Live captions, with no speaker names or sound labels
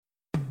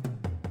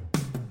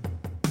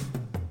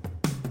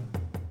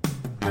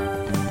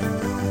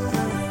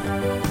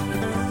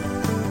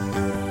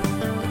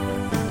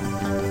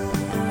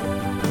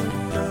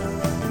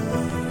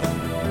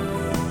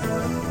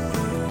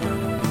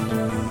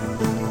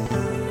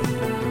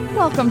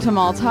Welcome to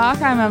Mall Talk.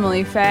 I'm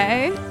Emily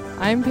Faye.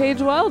 I'm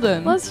Paige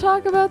Weldon. Let's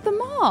talk about the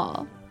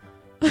mall.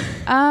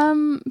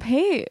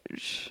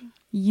 Paige,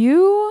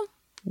 you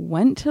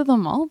went to the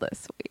mall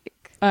this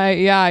week.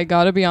 I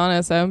gotta be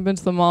honest, I haven't been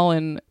to the mall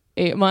in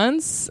 8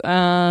 months,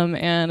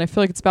 and I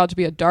feel like it's about to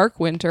be a dark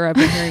winter. I've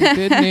been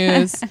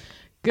hearing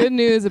good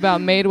news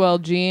about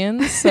Madewell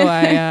jeans, so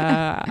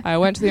I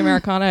went to the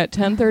Americana at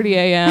 10:30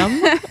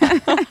 a.m.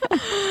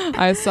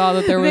 I saw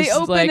that there was they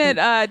open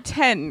at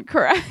 10,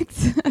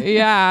 correct?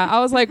 Yeah, I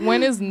was like,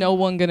 when is no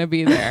one gonna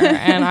be there?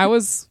 And I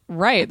was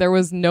right. There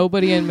was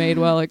nobody in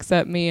Madewell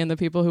except me and the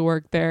people who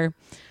worked there.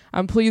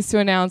 I'm pleased to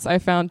announce I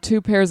found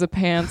 2 pairs of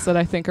pants that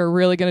I think are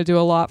really going to do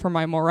a lot for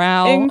my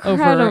morale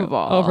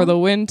over the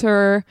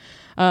winter.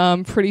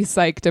 Pretty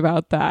psyched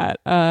about that.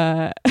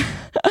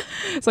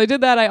 So I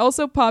did that. I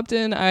also popped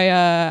in.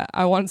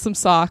 I wanted some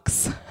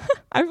socks.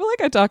 I feel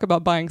like I talk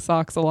about buying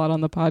socks a lot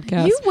on the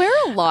podcast. You wear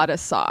a lot of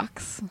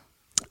socks.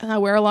 I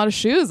wear a lot of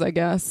shoes, I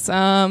guess.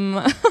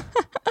 Emily,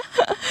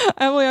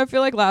 I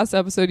feel like last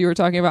episode you were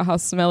talking about how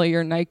smelly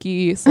your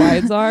Nike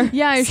slides are.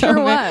 Yeah, I sure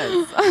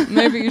was.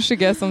 Maybe you should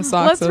get some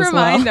socks. Let's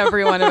remind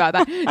everyone about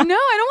that. No, I don't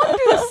want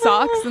to do the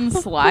socks and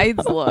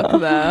slides look,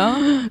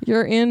 though.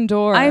 You're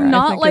indoor. I'm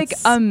not like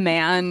a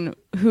man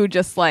who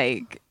just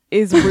like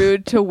is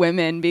rude to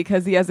women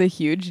because he has a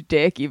huge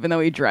dick, even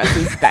though he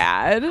dresses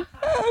bad.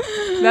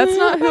 That's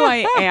not who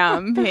I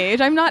am,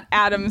 Paige. I'm not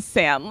Adam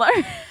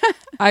Sandler.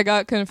 I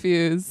got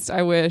confused.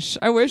 I wish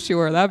you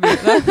were. That'd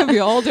be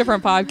a whole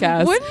different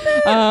podcast. Wouldn't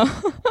it?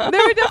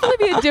 There would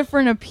definitely be a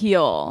different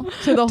appeal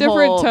to the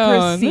whole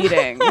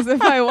proceedings if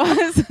I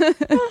was.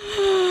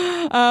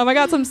 I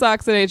got some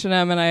socks at H&M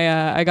and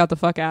I got the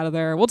fuck out of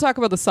there. We'll talk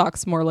about the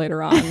socks more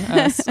later on.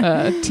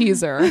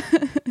 Teaser.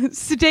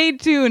 Stay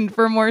tuned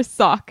for more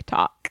sock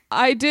talk.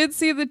 I did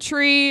see the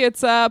tree.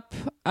 It's up.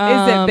 Is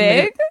it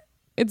big?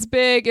 It's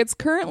big. It's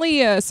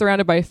currently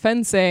surrounded by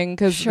fencing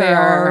because they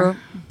are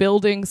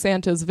building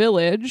Santa's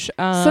village.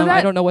 So that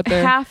I don't know what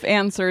their half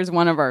answers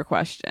one of our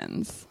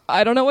questions.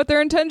 I don't know what their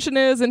intention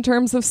is in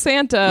terms of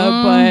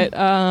Santa,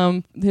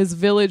 but his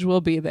village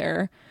will be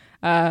there.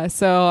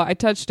 So I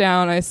touched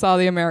down. I saw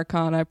the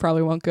Americana. I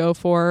probably won't go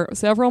for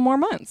several more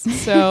months.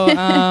 So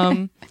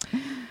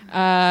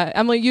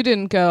Emily, you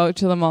didn't go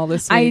to the mall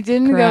this week. I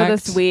didn't correct? go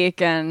this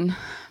week, and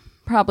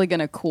probably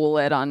gonna cool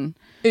it on.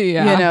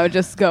 Yeah.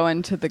 Just go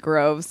into the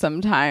Grove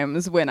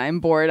sometimes when I'm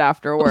bored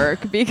after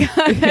work because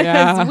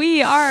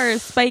we are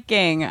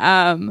spiking.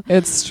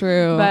 It's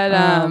true. But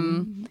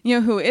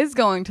who is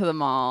going to the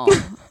mall?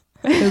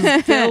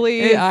 Is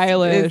Billie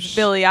Eilish. Is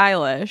Billie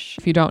Eilish.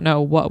 If you don't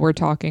know what we're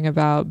talking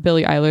about,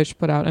 Billie Eilish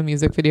put out a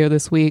music video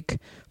this week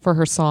for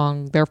her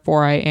song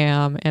Therefore I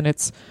Am, and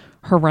it's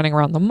her running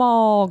around the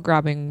mall,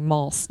 grabbing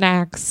mall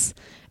snacks.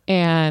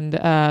 And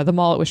the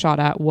mall it was shot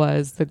at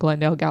was the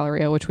Glendale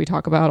Galleria, which we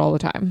talk about all the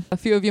time. A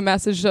few of you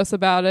messaged us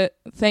about it.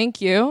 Thank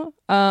you.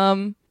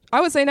 I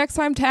would say next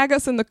time, tag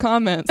us in the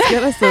comments.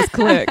 Get us those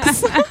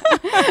clicks.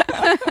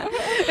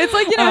 It's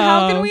like,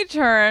 how can we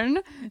turn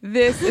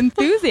this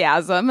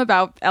enthusiasm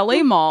about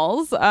LA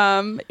malls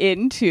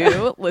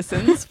into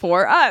listens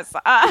for us?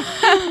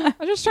 I'm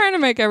just trying to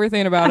make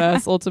everything about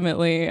us,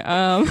 ultimately. It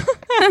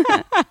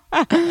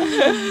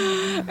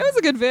was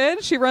a good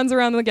vid. She runs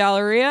around the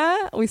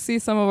Galleria. We see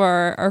some of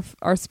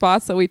our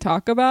spots that we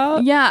talk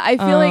about. Yeah, I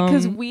feel like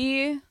because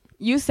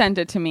you sent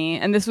it to me,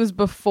 and this was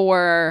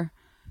before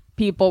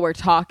people were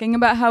talking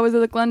about how it was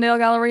at the Glendale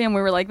Galleria, and we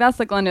were like, that's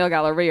the Glendale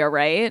Galleria,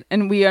 right?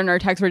 And we in our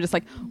text were just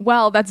like,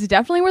 well, that's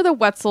definitely where the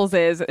Wetzel's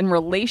is in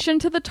relation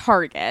to the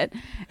Target,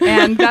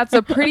 and that's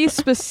a pretty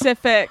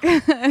specific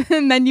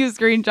and then you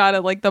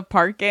screenshotted like the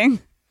parking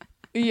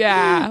but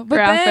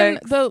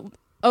graphics.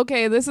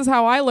 Then this is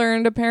how I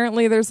learned.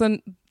 Apparently there's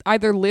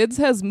either Lids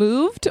has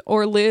moved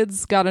or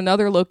Lids got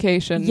another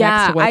location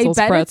next to Wetzel's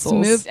I bet Pretzels.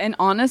 It's moved, and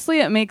honestly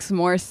it makes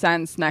more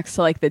sense next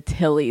to like the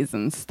Tilly's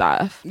and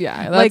stuff.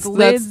 Yeah, like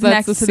Lids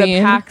next the to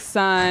scene. the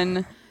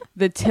PacSun,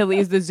 the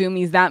Tilly's, the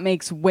Zoomies. That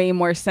makes way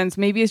more sense.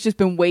 Maybe it's just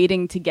been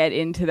waiting to get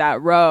into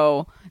that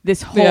row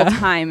this whole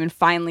time, and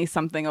finally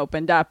something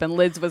opened up, and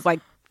Lids was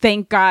like,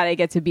 thank God I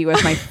get to be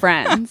with my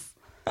friends.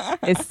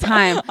 It's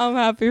time. I'm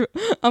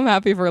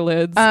happy for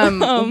Lids.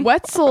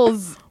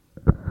 Wetzel's,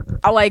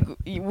 like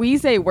we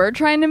say, we're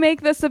trying to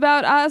make this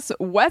about us.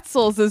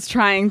 Wetzel's is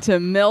trying to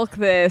milk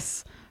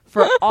this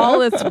for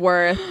all it's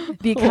worth,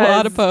 because a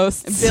lot of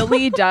posts.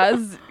 Billie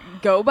does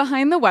go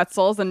behind the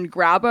Wetzel's and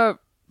grab a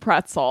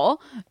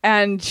pretzel,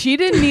 and she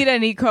didn't need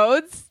any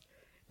codes.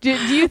 Do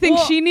you think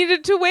she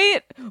needed to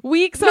wait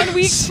weeks on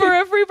weeks for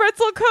a free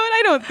pretzel code?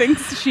 I don't think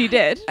she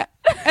did.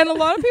 And a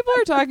lot of people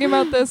are talking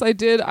about this.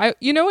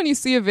 When you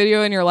see a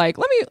video and you're like,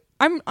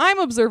 I'm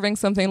observing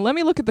something. Let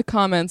me look at the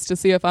comments to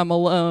see if I'm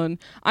alone.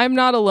 I'm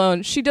not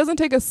alone. She doesn't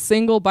take a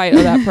single bite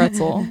of that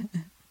pretzel.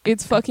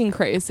 It's fucking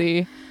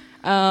crazy.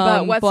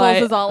 But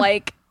Wetzel's is all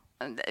like,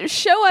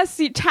 show us,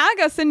 you tag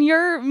us in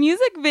your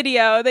music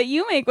video that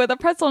you make with a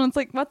pretzel. And it's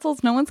like,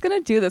 Wetzels, no one's going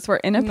to do this. We're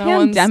in a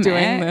pandemic. One's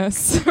doing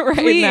this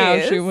right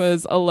now. She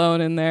was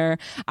alone in there.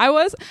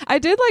 I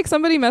did like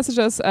somebody messaged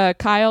us,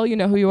 Kyle, you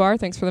know who you are.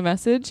 Thanks for the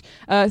message.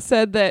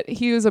 Said that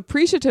he was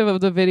appreciative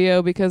of the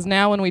video because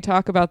now when we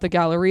talk about the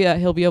Galleria,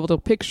 he'll be able to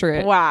picture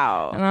it.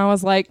 Wow. And I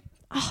was like,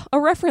 a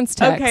reference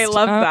text. Okay,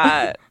 love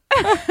that.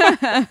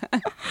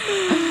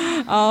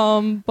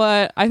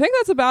 But I think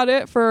that's about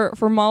it for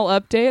mall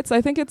updates.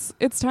 I think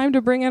it's time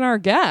to bring in our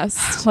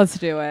guest. Let's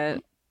do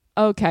it.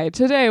 Okay,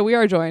 today we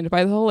are joined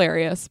by the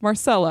hilarious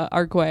Marcella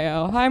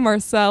Arguello. Hi,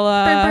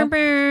 Marcella. What's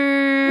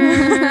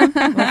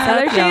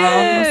up,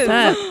 y'all? What's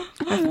up?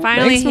 I'm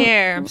finally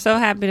here. I'm so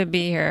happy to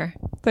be here.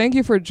 Thank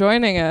you for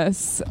joining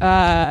us.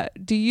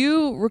 Do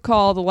you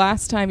recall the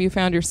last time you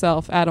found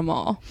yourself at a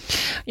mall?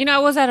 You know, I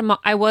was at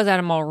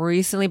a mall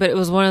recently, but it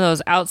was one of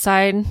those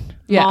outside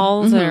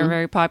malls that are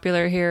very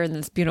popular here in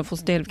this beautiful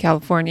state of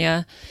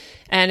California.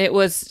 And it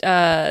was,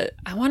 I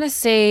want to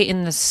say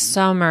in the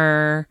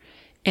summer,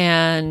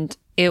 and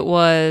I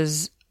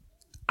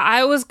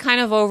was kind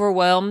of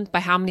overwhelmed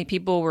by how many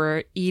people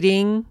were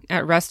eating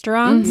at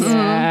restaurants.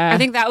 Yeah. I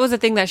think that was the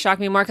thing that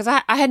shocked me more because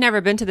I had never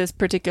been to this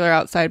particular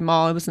outside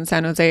mall. It was in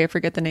San Jose. I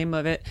forget the name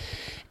of it.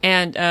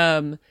 And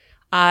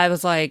I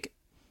was like,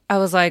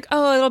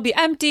 oh, it'll be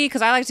empty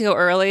because I like to go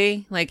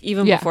early. Like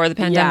even before the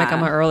pandemic,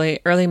 I'm an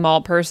early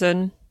mall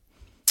person.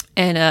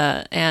 And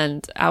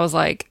I was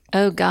like,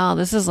 oh God,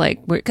 this is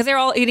like weird because they're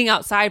all eating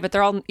outside, but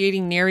they're all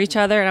eating near each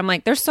other. And I'm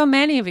like, there's so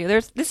many of you.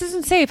 This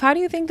isn't safe. How do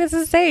you think this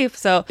is safe?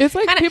 So it's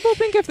like people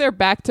think if they're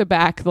back to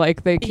back,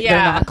 like they're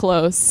not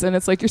close, and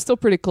it's like you're still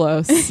pretty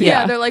close.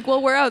 Yeah, they're like,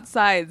 well, we're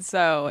outside,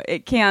 so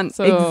it can't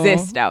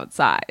exist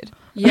outside.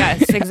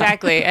 Yes,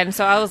 exactly. And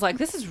so I was like,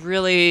 this is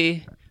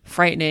really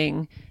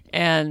frightening.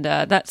 And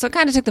so it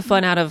kind of took the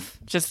fun out of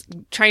just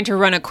trying to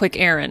run a quick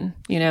errand,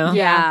 you know?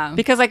 Yeah.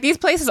 Because like these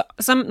places,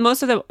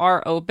 most of them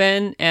are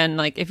open, and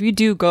like if you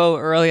do go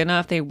early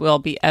enough, they will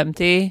be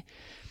empty.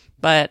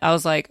 But I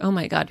was like, oh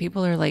my God,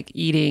 people are like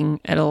eating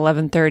at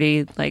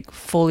 11:30, like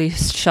fully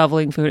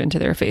shoveling food into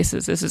their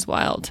faces. This is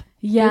wild.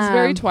 Yeah. It's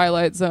very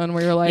Twilight Zone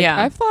where you're like, Yeah.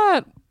 I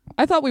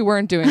thought we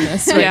weren't doing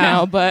this right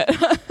now, but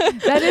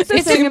that is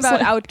the thing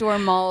about outdoor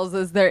malls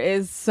is there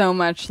is so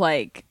much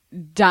like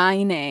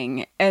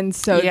dining, and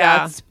so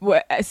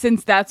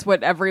since that's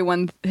what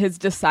everyone has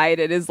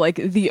decided is like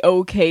the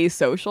okay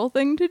social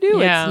thing to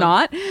do. It's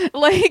not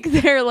like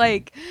they're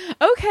like,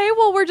 okay,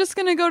 well, we're just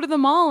gonna go to the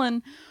mall.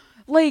 And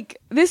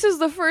like this is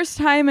the first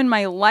time in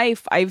my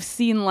life I've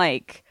seen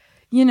like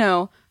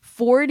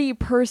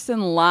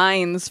 40-person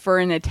lines for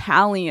an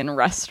Italian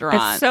restaurant.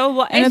 It's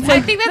so and it's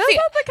like, I think that's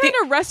not the kind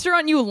of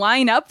restaurant you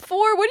line up for.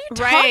 What are you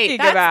talking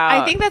about?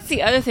 I think that's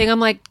the other thing.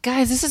 I'm like,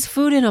 guys, this is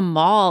food in a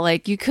mall.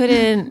 Like you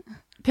couldn't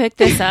pick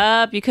this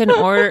up. You couldn't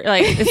order.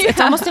 Like it's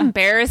almost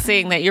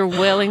embarrassing that you're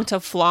willing to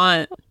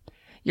flaunt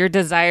your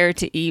desire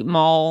to eat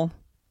mall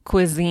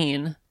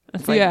cuisine.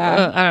 It's like,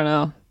 I don't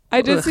know.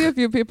 I did see a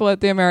few people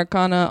at the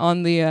Americana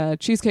on the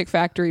Cheesecake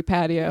Factory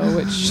patio,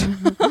 which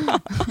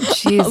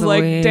I was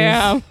like,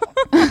 damn.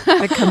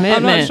 The commitment.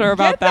 I'm not sure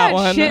about that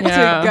one. Shit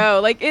to go.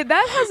 Like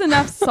that has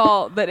enough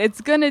salt that it's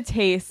gonna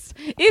taste.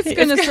 It's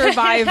gonna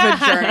survive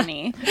the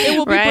journey. It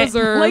will be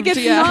preserved. Like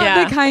it's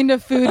not the kind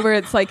of food where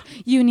it's like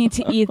you need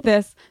to eat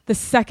this the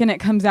second it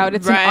comes out.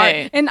 It's an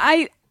art. And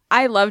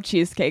I love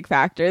Cheesecake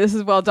Factory. This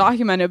is well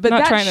documented. But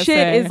that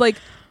shit is like.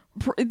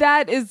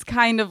 That is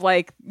kind of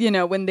like,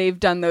 when they've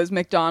done those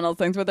McDonald's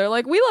things where they're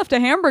like, we left a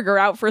hamburger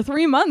out for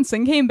 3 months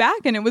and came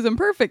back and it was in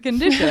perfect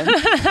condition.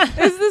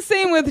 It's the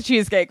same with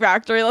Cheesecake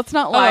Factory. Let's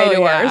not lie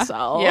to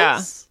ourselves.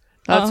 Yeah.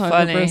 That's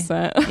 100%.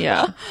 Funny.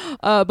 Yeah.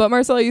 But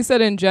Marcella, you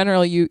said in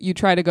general, you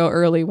try to go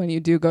early when you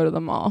do go to the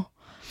mall.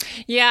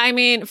 Yeah, I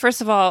mean,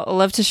 first of all, I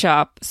love to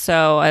shop.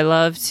 So I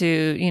love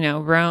to,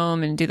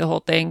 roam and do the whole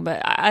thing.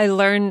 But I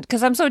learned,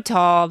 because I'm so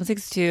tall, I'm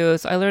 6'2",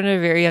 so I learned at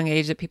a very young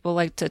age that people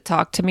like to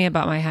talk to me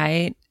about my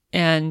height.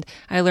 And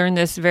I learned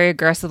this very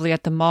aggressively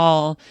at the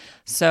mall.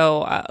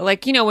 So, when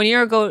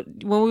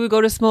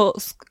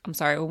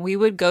we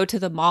would go to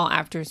the mall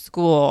after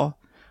school,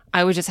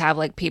 I would just have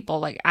like people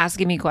like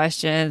asking me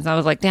questions. I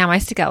was like, damn, I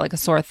stick out like a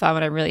sore thumb,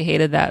 and I really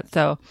hated that.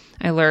 So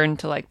I learned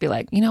to like be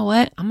like, you know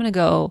what? I'm going to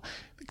go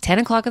 10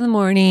 o'clock in the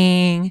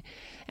morning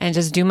and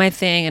just do my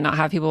thing and not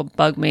have people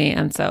bug me.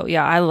 And so,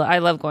 yeah, I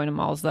love going to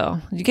malls though.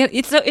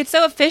 It's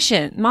so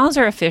efficient. Malls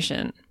are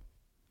efficient.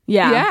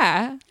 Yeah.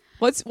 Yeah.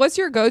 What's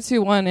your go-to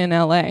one in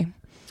LA?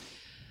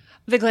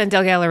 The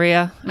Glendale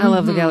Galleria. I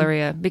love the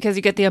Galleria because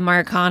you get the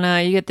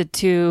Americana, you get the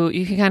two,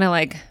 you can kind of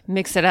like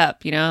mix it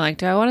up, like,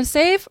 do I want to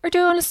save or do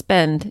I want to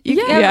spend? You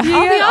get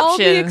all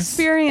the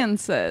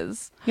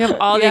experiences. You have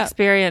all the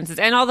experiences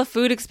and all the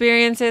food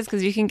experiences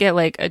because you can get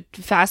like a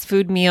fast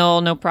food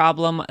meal, no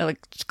problem,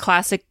 like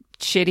classic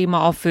shitty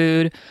mall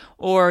food,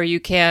 or you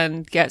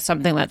can get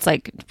something that's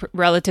like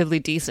relatively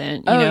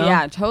decent. You know?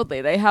 Yeah,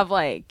 totally. They have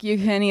like, you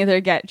can either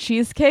get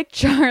Cheesecake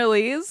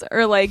Charlie's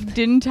or like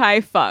Din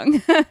Tai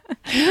Fung.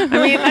 I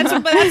mean, that's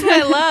what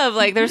I love.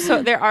 Like,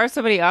 there are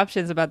so many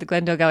options about the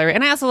Glendale Gallery,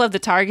 and I also love the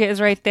Target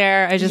is right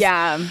there.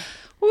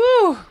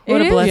 Woo,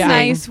 what it a blessing. is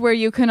nice where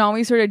you can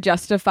always sort of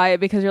justify it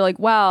because you're like,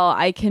 well,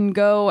 I can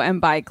go and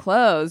buy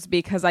clothes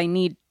because I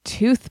need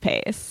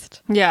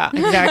toothpaste. Yeah,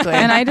 exactly.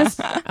 And I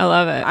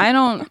love it. I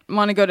don't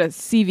want to go to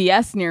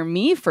CVS near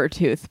me for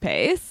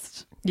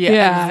toothpaste.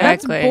 Yeah,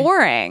 exactly. That's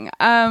boring.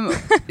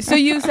 So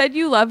you said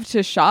you love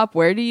to shop.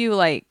 Where do you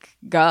like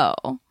go?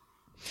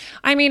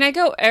 I mean, I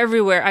go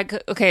everywhere.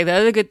 Okay, the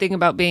other good thing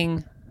about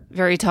being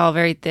very tall,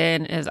 very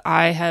thin is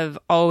I have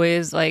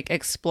always like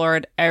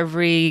explored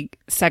every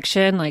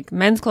section, like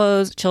men's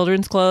clothes,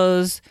 children's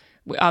clothes,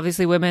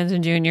 obviously women's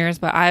and juniors,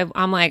 but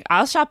I'm like,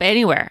 I'll shop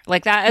anywhere.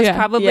 Like that is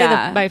probably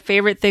my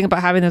favorite thing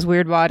about having this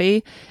weird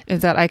body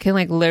is that I can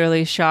like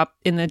literally shop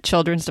in the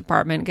children's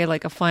department, get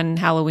like a fun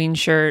Halloween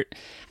shirt,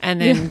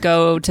 and then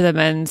go to the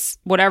men's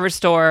whatever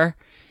store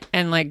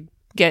and like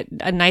get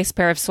a nice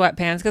pair of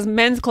sweatpants, because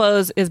men's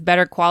clothes is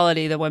better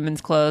quality than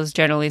women's clothes,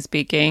 generally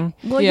speaking.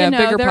 Well, yeah, you know,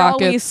 bigger they're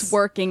pockets. always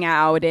working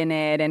out in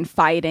it and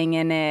fighting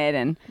in it,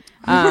 and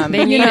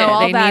They need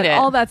it.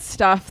 all that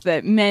stuff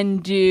that men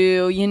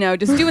do. You know,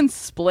 just doing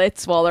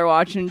splits while they're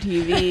watching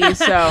TV.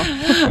 So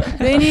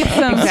they need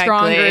some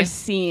stronger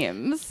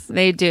seams.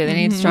 They do. They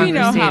need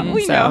stronger seams.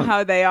 We know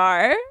how they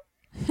are.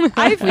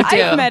 I've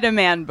met a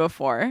man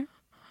before.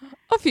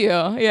 A few,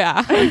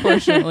 yeah.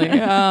 Unfortunately,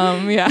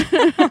 yeah.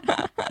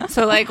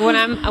 So like when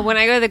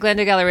I go to the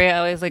Glendale Galleria, I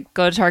always like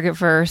go to Target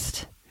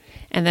first,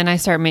 and then I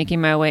start making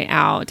my way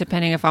out,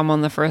 depending if I'm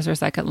on the first or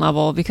second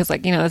level, because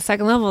like, you know, the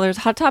second level, there's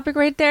Hot Topic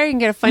right there. You can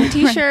get a fun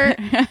T-shirt,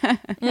 a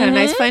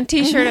nice fun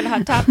T-shirt at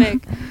Hot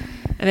Topic,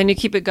 and then you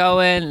keep it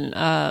going.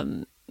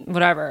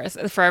 Whatever.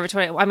 Forever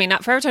 20. I mean,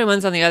 not Forever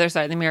 21's on the other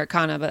side, the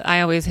Americana, but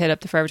I always hit up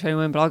the Forever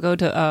 21. But I'll go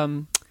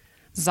to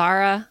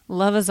Zara.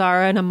 Love a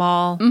Zara in a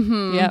mall.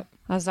 Mm-hmm. Yep.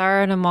 A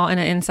Zara in a mall, in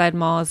an inside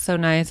mall, is so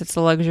nice. It's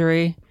a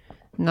luxury,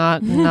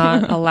 not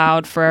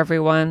allowed for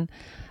everyone.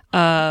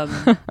 I'm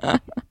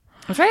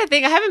trying to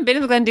think. I haven't been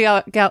to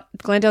the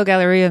Glendale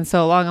Galleria in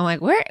so long. I'm like,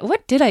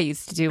 what did I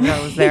used to do when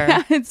I was there?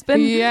 Yeah, it's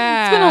been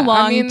a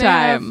long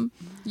time.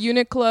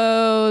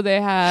 Uniqlo, they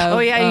have. Oh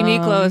yeah,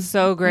 Uniqlo is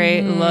so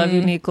great. Love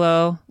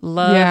Uniqlo.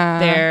 Love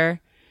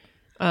their.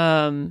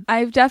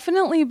 I've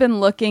definitely been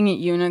looking at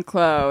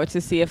Uniqlo to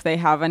see if they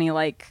have any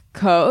like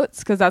coats,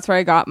 because that's where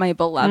I got my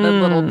beloved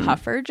little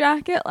puffer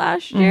jacket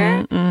last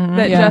year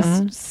that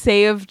just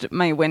saved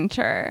my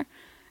winter.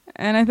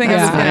 And I think I'm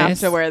just gonna have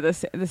to wear the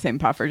same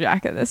puffer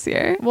jacket this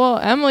year. Well,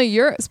 Emily,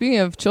 you're speaking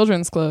of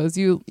children's clothes.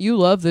 You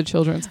love the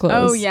children's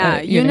clothes. Oh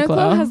yeah,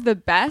 Uniqlo has the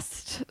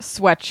best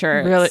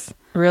sweatshirts.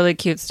 Really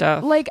cute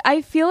stuff. Like,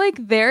 I feel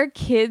like their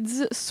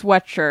kids'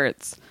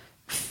 sweatshirts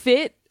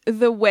fit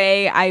the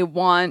way I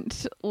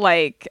want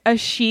like a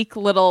chic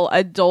little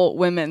adult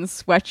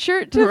women's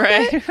sweatshirt to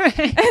fit.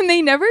 Right. And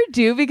they never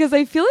do, because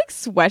I feel like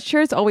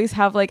sweatshirts always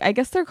have like, I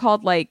guess they're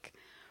called like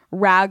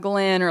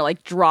raglan or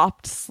like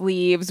dropped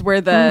sleeves, where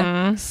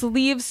the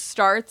sleeve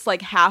starts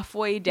like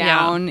halfway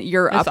down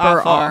your upper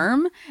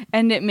arm,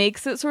 and it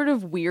makes it sort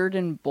of weird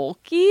and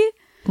bulky.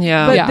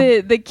 Yeah.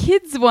 But the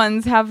kids'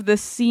 ones have the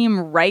seam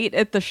right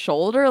at the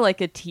shoulder like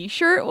a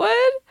t-shirt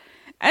would.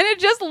 And it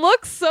just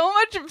looks so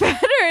much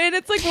better. And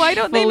it's like, why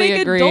don't they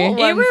make adult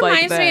ones It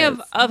reminds like me this?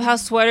 of how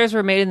sweaters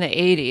were made in the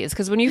 80s.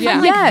 Because when you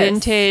find like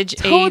vintage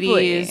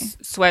 80s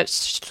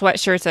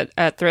sweatshirts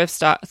at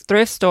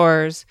thrift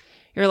stores,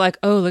 you're like,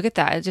 oh, look at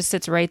that. It just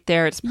sits right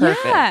there. It's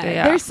perfect.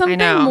 Yeah, there's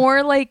something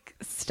more like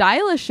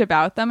stylish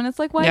about them. And it's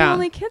like, why do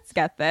only kids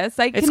get this?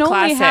 I can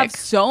only have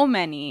so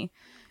many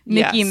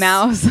Mickey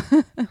Mouse.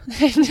 They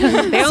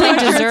only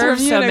deserve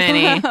so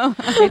many.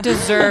 They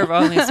deserve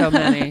only so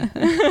many.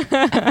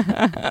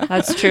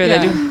 That's true.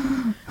 Yeah. They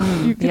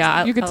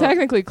do. You could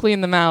technically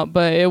clean them out,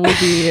 but it would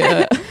be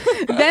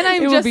then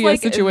I'm just like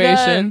a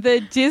situation.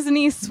 The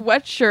Disney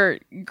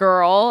sweatshirt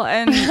girl,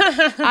 and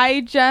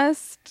I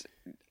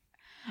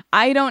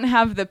don't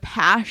have the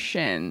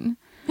passion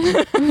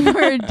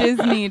for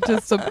Disney to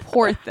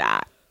support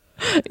that.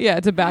 Yeah,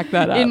 to back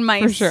that up in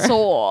my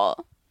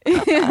soul.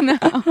 You know?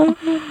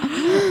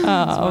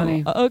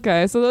 Funny.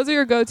 Okay, so those are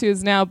your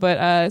go-tos now,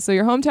 but so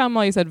your hometown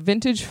mall, you said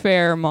Vintage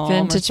Fair Mall.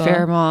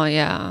 Fair Mall,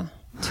 yeah.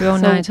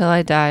 209 till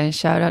I die.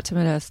 Shout out to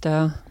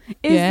Modesto.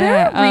 Is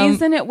there a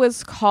reason it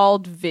was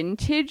called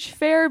Vintage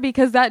Fair?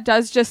 Because that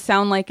does just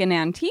sound like an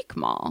antique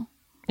mall.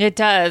 It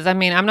does. I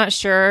mean, I'm not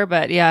sure,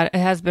 but yeah, it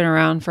has been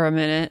around for a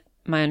minute,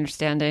 my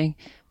understanding.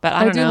 But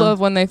I don't know.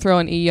 love when they throw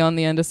an E on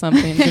the end of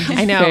something.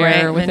 I know,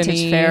 fair right? With Vintage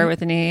an E. fair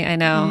with an E. I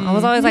know. I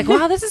was always like,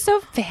 wow, this is so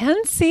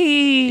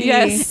fancy.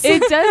 Yes.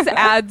 It does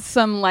add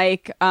some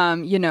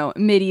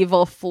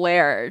medieval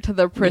flair to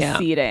the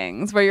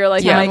proceedings where you're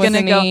like, am I going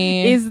to go?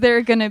 Is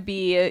there going to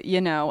be,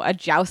 a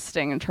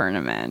jousting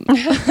tournament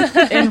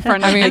in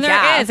front of the and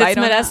gas? there is. It's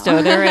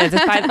Modesto. There is.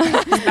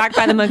 It's back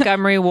by the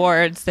Montgomery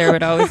wards. There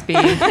would always be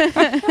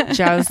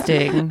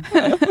jousting.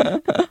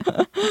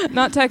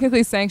 Not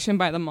technically sanctioned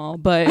by the mall,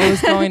 but it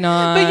was going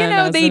on.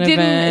 But they didn't.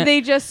 Event.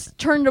 They just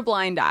turned a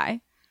blind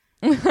eye.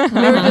 They were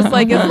just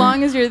like, as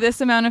long as you're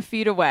this amount of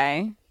feet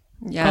away,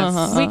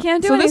 yes, we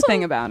can't do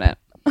anything about it.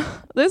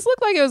 This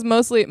looked like it was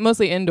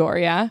mostly indoor.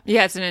 Yeah.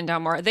 Yeah, it's an indoor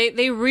mall.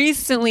 They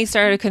recently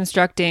started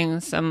constructing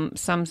some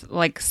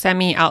like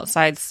semi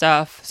outside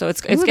stuff, so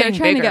it's getting they're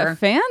trying bigger. to get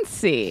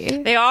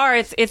fancy. They are.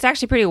 It's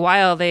actually pretty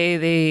wild.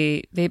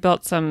 They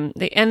built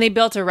they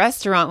built a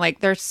restaurant.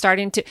 Like they're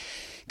starting to,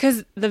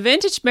 because the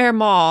Vintage Bear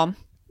Mall,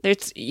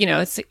 it's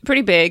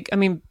pretty big. I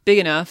mean, big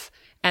enough.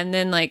 And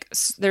then like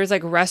there's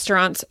like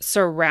restaurants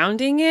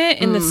surrounding it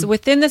in this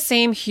within the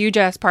same huge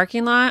ass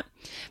parking lot.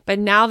 But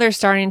now they're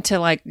starting to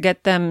like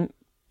get them.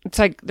 It's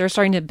like they're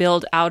starting to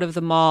build out of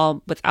the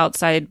mall with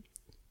outside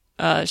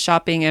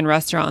shopping and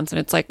restaurants, and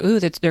it's like, ooh,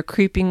 they're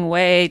creeping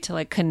away to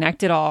like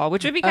connect it all,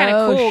 which would be kind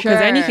of cool because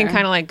then you can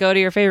kind of like go to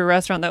your favorite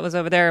restaurant that was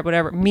over there,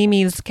 whatever,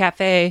 Mimi's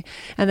Cafe,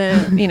 and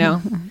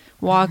then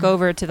walk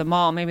over to the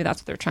mall. Maybe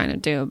that's what they're trying to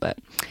do. But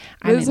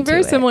it's a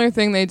very similar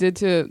thing they did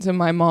to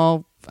my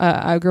mall.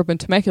 I grew up in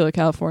Temecula,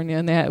 California,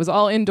 and it was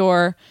all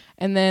indoor.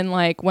 And then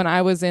like when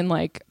I was in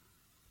like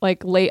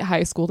late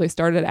high school, they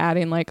started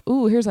adding like,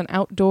 ooh, here's an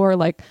outdoor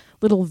like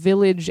little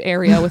village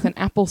area with an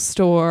Apple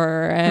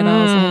store. And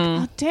I was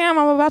like, oh, damn,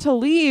 I'm about to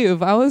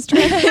leave. I was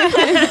trying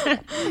to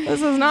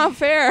this is not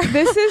fair.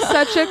 This is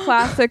such a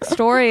classic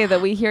story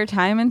that we hear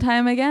time and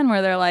time again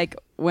where they're like,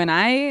 when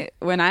I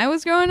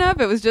was growing up,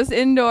 it was just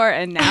indoor,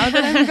 and now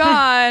that I'm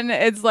gone,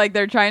 it's like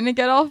they're trying to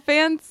get all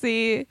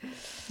fancy.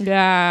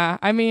 Yeah,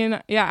 I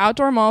mean,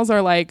 outdoor malls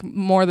are like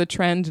more the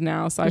trend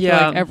now. So I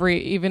feel like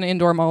even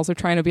indoor malls are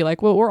trying to be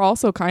like, well, we're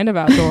also kind of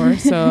outdoor.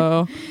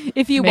 So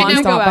if you want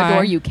to go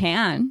outdoor, you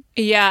can.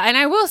 Yeah, and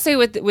I will say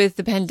with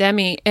the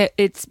pandemic,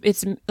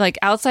 it's like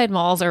outside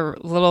malls are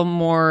a little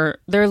more.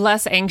 They're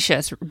less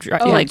anxious.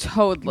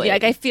 Totally.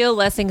 Like I feel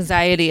less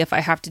anxiety if I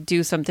have to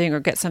do something or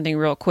get something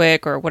real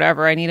quick or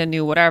whatever. I need a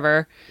new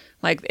whatever.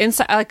 Like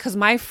inside, like because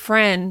my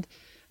friend.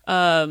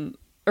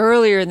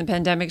 Earlier in the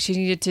pandemic, she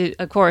needed to,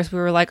 of course, we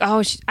were like,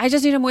 oh, I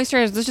just need a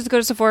moisturizer. Let's just go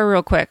to Sephora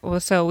real quick. Well,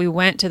 so we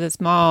went to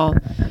this mall,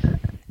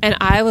 and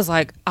I was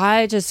like,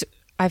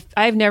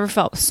 I've never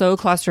felt so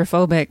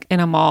claustrophobic in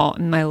a mall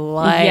in my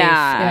life.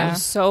 Yeah. It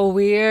was so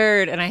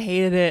weird, and I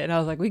hated it. And I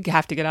was like, we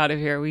have to get out of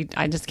here.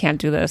 I just can't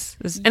do this.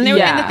 And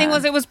the thing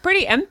was, it was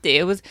pretty empty.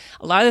 It was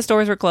a lot of the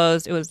stores were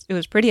closed. It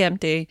was pretty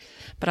empty.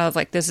 But I was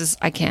like,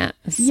 I can't.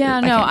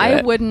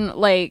 I wouldn't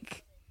like.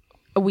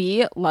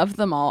 We love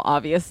them all,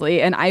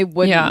 obviously, and I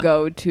wouldn't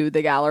go to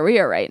the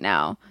Galleria right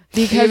now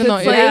because even though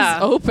it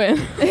is open.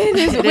 It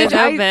is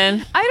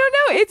open. I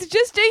don't know. It's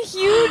just a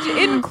huge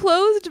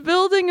enclosed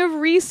building of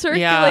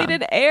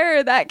recirculated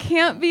air. That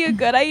can't be a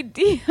good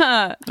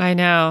idea. I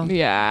know.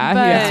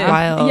 Yeah, it's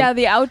wild. Yeah,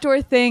 the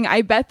outdoor thing.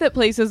 I bet that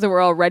places that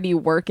were already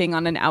working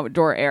on an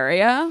outdoor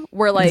area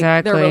were like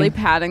they're really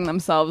patting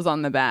themselves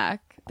on the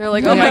back. They're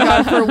like, oh my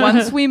God, for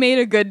once we made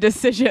a good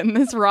decision.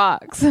 This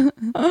rocks.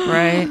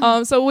 Right.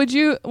 So would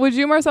you,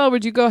 Marcella,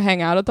 would you go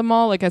hang out at the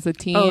mall like as a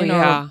teen? Oh,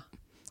 yeah.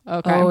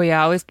 Okay. Oh,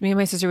 yeah. Me and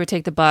my sister would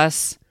take the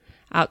bus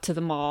out to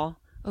the mall.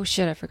 Oh,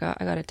 shit. I forgot.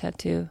 I got a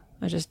tattoo.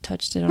 I just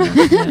touched it on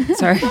accident.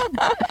 Sorry.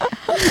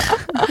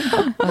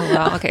 Oh,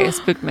 wow. Okay. I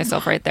spooked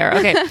myself right there.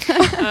 Okay.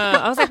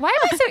 I was like, why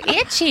am I so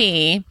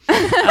itchy?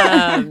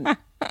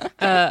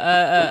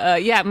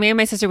 Yeah, me and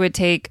my sister would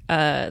take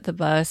the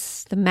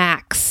bus, the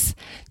Max,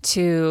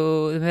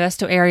 to the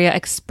Modesto Area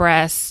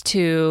Express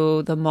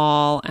to the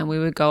mall, and we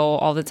would go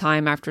all the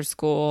time after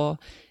school.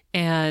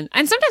 And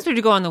sometimes we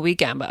would go on the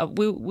weekend, but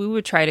we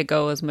would try to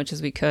go as much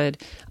as we could.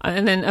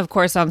 And then, of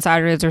course, on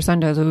Saturdays or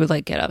Sundays, we would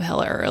like get up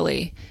hella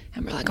early,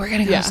 and we're like, we're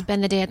gonna go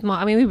spend the day at the mall.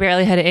 I mean, we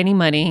barely had any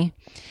money.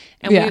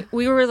 And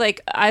we were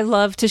like, I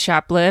love to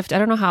shoplift. I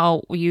don't know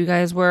how you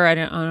guys were. I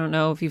don't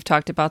know if you've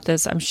talked about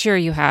this. I'm sure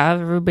you have.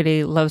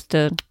 Everybody loves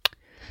to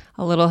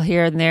a little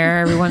here and there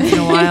every once in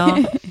a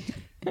while.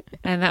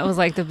 And that was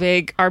like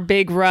our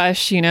big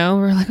rush,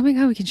 We're like, oh my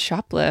God, we can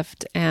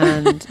shoplift.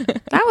 And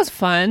that was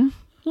fun.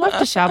 Love to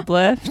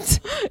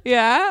shoplift.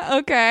 Yeah.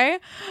 Okay.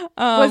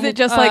 Was it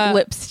just like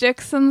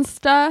lipsticks and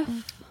stuff?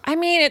 I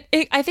mean,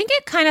 I think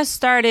it kind of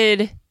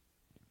started.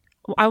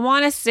 I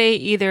want to say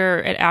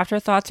either at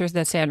Afterthoughts or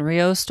the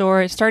Sanrio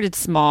store. It started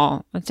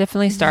small. It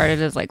definitely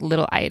started as like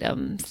little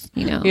items,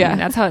 you know. Yeah.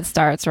 That's how it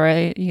starts,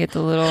 right? You get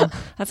the little.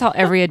 That's how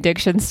every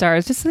addiction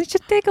starts. Just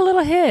take a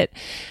little hit,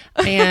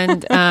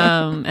 and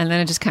then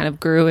it just kind of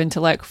grew into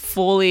like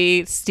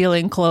fully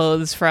stealing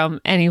clothes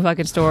from any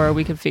fucking store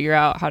we could figure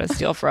out how to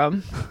steal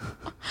from.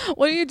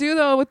 What do you do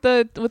though with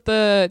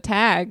the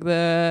tag,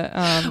 the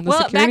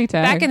security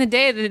tag? Back in the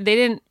day, they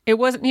didn't. It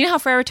wasn't. You know how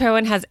Forever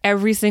 21 has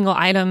every single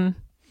item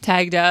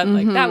tagged up.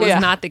 Like that was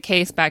not the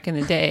case back in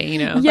the day. You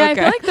know. Yeah, I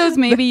feel like those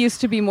maybe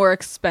used to be more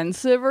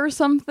expensive or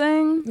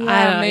something.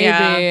 Maybe.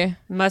 Yeah,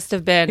 must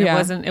have been.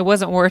 Yeah. It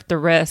wasn't worth the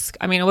risk.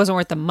 I mean, it wasn't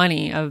worth the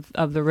money of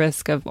the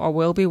risk of, or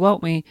will be,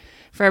 won't we?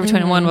 Forever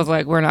 21 was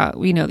like, we're not.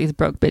 We know these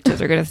broke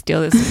bitches are gonna steal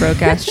this broke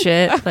ass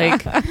shit.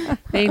 Like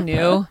they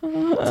knew,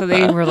 so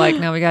they were like,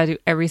 now we gotta do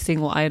every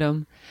single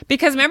item.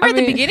 Because remember at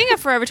the beginning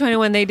of Forever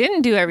 21, they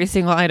didn't do every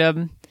single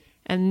item.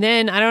 And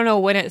then I don't know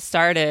when it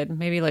started,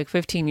 maybe like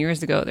 15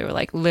 years ago, they were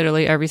like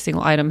literally every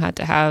single item had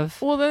to have.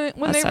 Well, then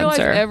when a they realize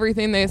sensor.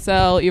 everything they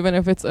sell, even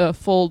if it's a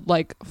full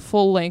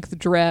length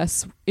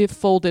dress, if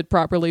folded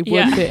properly,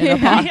 would fit in a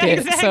pocket.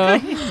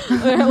 exactly. So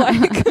they're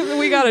like,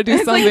 we got to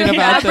do something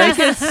about fabric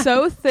this. is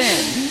so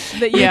thin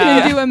that you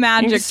can do a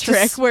magic just-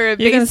 trick where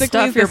it you can basically is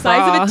stuff the your size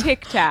bra. of a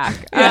Tic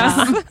Tac.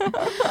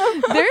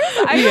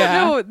 I don't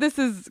know. This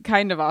is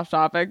kind of off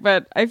topic,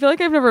 but I feel like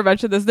I've never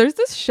mentioned this. There's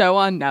this show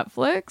on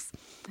Netflix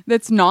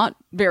that's not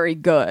very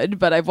good,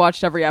 but I've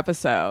watched every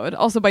episode.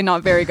 Also, by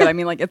not very good, I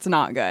mean like it's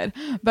not good.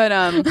 But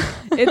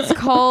it's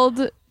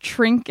called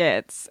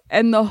Trinkets,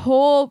 and the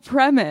whole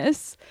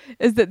premise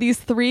is that these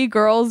three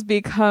girls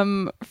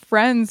become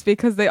friends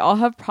because they all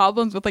have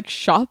problems with like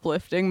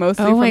shoplifting,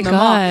 mostly Oh from my the mall.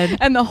 God.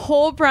 And the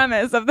whole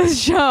premise of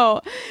this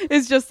show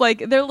is just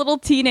like their little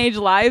teenage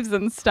lives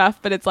and stuff,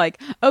 but it's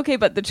like, okay,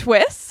 but the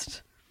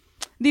twist,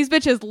 these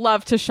bitches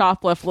love to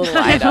shoplift little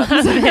items.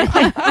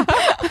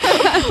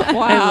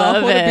 Wow, I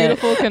love what it. a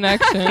beautiful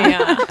connection.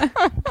 Yeah,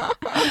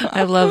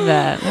 I love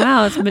that.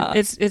 Wow,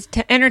 it's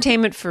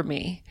entertainment for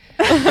me.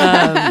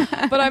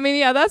 But I mean,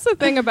 yeah, that's the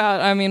thing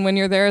about, I mean, when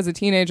you're there as a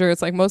teenager,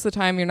 it's like most of the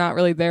time you're not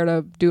really there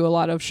to do a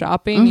lot of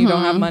shopping. You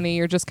don't have money.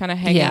 You're just kind of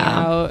hanging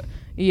out.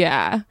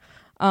 Yeah.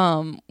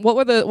 What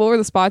were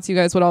the spots you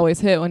guys would always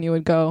hit when you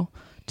would go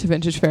to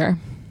Vintage Fair?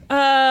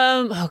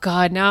 Oh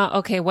God, now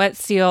okay. Wet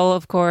Seal,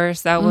 of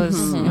course, that was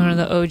one of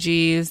the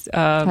OGs.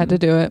 Had to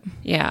do it.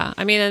 Yeah,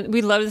 I mean,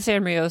 we love the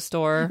Sanrio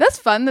store. That's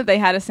fun that they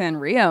had a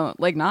Sanrio.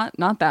 Like not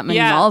that many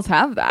malls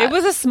have that. It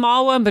was a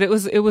small one, but it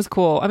was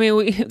cool. I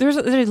mean, there's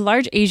a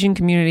large Asian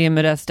community in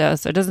Modesto,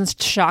 so it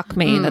doesn't shock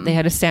me that they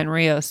had a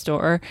Sanrio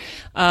store.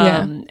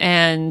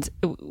 And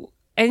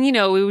you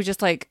know, we would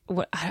just like,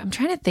 I'm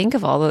trying to think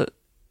of all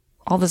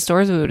the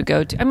stores we would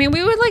go to. I mean,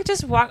 we would like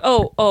just walk.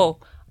 Oh.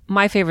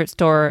 My favorite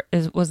store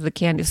was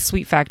the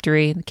Sweet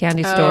Factory, the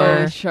candy store.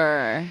 Oh,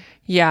 sure.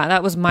 Yeah,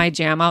 that was my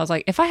jam. I was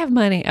like, if I have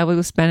money, I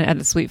would spend it at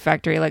the Sweet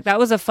Factory. Like, that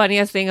was the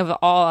funniest thing of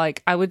all.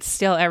 Like, I would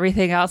steal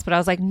everything else, but I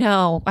was like,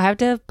 no, I have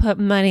to put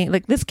money.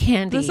 Like, this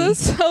candy. This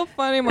is so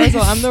funny,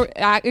 Marcella. I'm the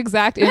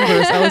exact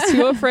inverse. I was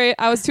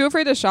too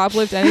afraid to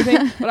shoplift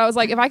anything, but I was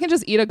like, if I can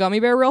just eat a gummy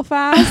bear real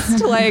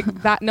fast, like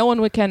that, no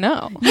one can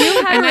know. You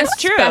had And that's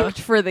true. respect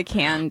for the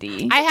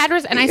candy. I had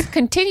and I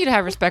continue to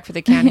have respect for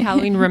the candy.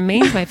 Halloween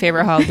remains my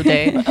favorite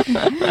holiday.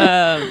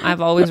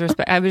 I've always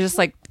I would just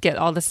like get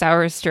all the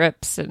sour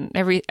strips and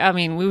I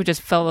mean, we would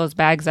just fill those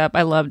bags up.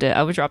 I loved it.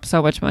 I would drop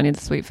so much money at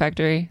the Sweet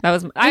Factory. I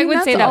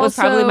would say that was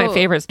probably my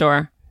favorite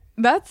store.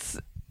 That's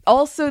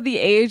also the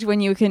age when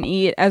you can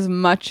eat as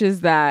much as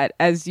that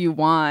as you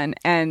want,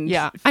 and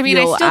I mean,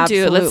 I still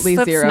do. Let's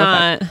zero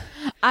not.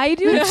 I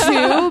do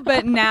too,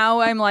 but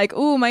now I'm like,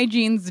 ooh, my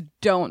jeans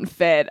don't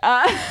fit.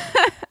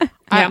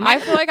 I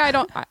feel like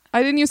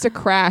I didn't used to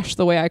crash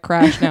the way I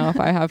crash now if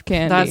I have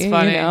candy. That's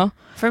funny. You know?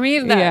 For me,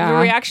 the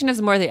reaction is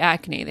more the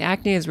acne. The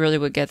acne is really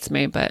what gets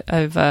me. But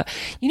I've,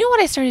 you know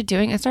what I started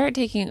doing? I started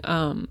taking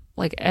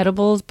like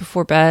edibles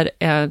before bed,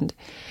 and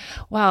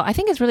wow, I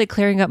think it's really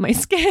clearing up my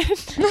skin.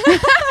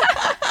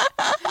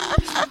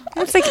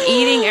 It's like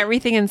eating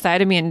everything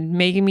inside of me and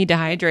making me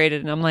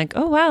dehydrated, and I'm like,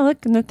 oh wow,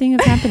 look, nothing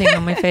is happening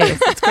on my face.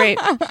 It's great.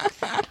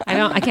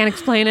 I can't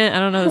explain it. I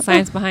don't know the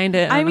science behind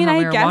it. I mean, know how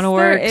I guess marijuana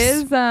there works.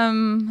 is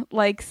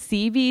like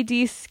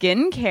CBD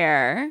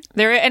skincare.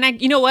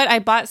 You know what? I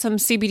bought some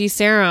CBD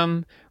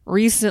serum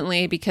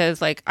recently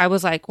because like I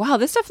was like, wow,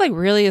 this stuff like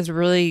really is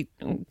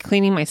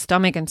cleaning my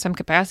stomach in some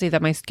capacity,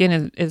 that my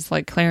skin is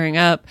like clearing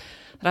up.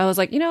 But I was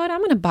like, you know what? I'm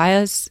going to buy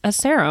a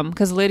serum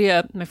because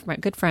Lydia, my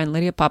good friend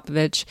Lydia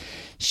Popovich,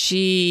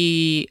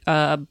 she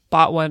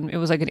bought one. It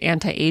was like an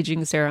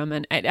anti-aging serum,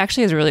 and it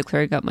actually is really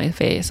clearing up my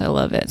face. I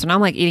love it. So now I'm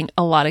like eating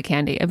a lot of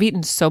candy. I've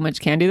eaten so much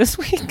candy this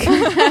week.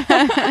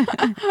 I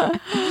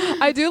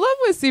do love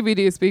with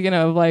CBD. Speaking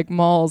of like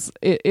malls,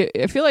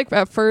 I feel like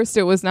at first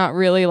it was not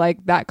really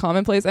like that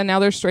commonplace, and now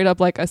there's straight up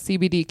like a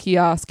CBD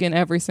kiosk in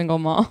every single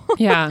mall.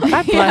 Yeah,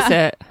 God bless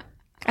it.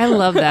 I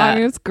love that. I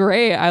mean, it's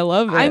great. I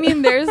love it. I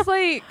mean, there's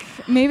like,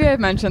 maybe I've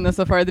mentioned this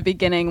before at the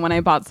beginning when I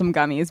bought some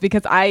gummies,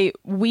 because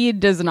weed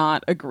does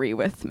not agree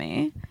with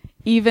me.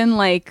 Even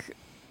like,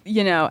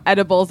 you know,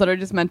 edibles that are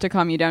just meant to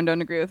calm you down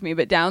don't agree with me.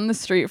 But down the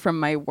street from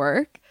my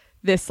work,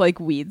 this like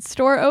weed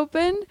store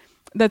opened.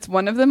 That's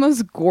one of the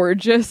most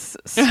gorgeous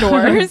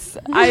stores.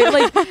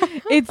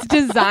 It's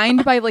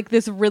designed by like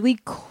this really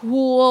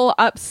cool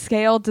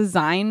upscale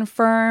design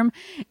firm.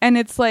 And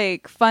it's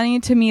like funny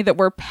to me that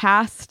we're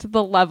past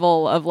the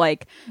level of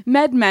like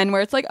MedMen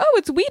where it's like, oh,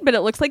 it's weed, but it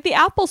looks like the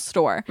Apple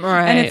store.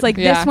 Right. And it's like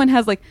this one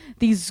has like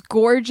these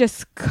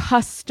gorgeous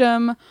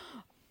custom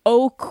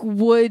oak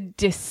wood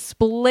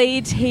display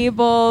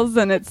tables.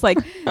 And it's like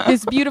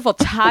this beautiful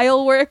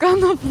tile work on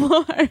the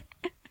floor.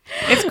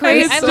 It's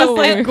great. It's I so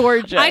love it.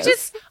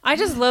 Gorgeous. I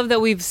just love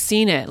that we've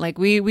seen it. Like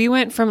we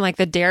went from like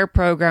the DARE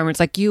program, where it's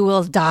like you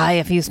will die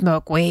if you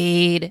smoke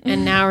weed,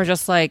 and now we're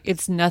just like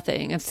it's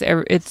nothing.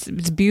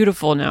 It's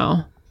beautiful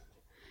now.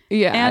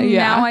 yeah. And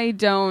yeah. now I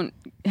don't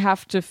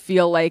have to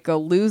feel like a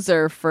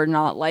loser for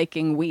not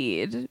liking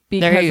weed,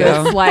 because There you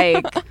go. it's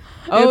like,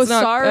 oh, It's not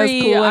as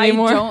sorry, cool I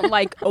anymore. don't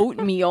like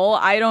oatmeal.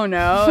 I don't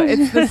know.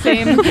 It's the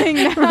same thing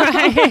now.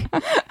 Right?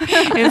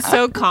 It's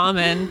so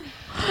common.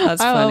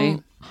 That's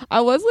funny.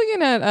 I was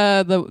looking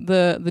at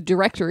the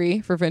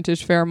directory for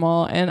Vintage Fair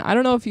Mall, and I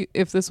don't know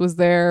if this was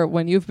there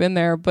when you've been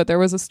there, but there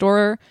was a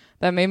store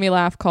that made me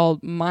laugh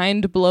called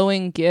Mind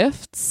Blowing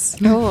Gifts.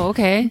 Oh,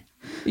 okay.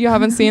 You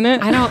haven't seen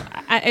it? I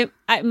don't.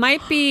 It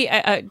might be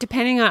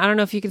depending on. I don't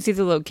know if you can see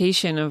the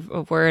location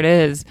of where it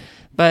is,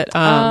 but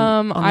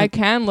I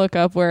can look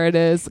up where it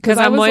is, because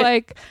I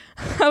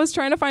was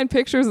trying to find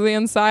pictures of the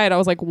inside. I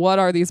was like, what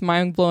are these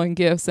mind blowing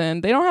gifts?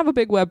 And they don't have a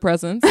big web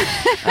presence,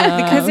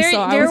 because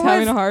I was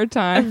having a hard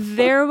time.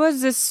 There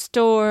was this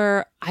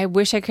store. I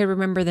wish I could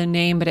remember the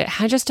name, but it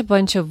had just a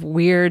bunch of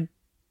weird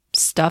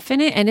stuff in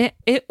it, and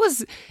it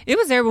was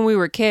there when we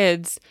were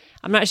kids.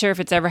 I'm not sure if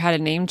it's ever had a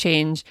name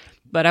change,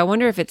 but I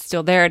wonder if it's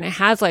still there. And it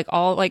has like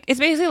all like, it's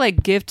basically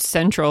like Gift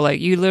Central.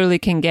 Like you literally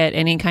can get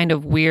any kind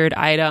of weird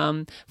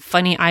item,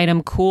 funny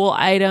item, cool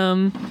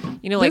item.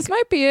 You know, like This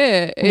might be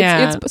it.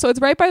 So it's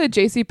right by the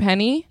J.C.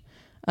 Penney,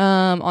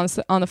 on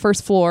the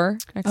first floor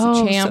next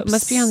to Champs. So it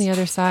must be on the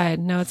other side.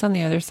 No, it's on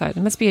the other side.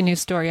 It must be a new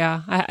store.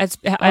 Yeah,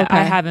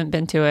 I haven't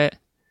been to it.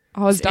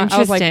 I was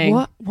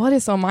like, what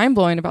is so mind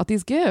blowing about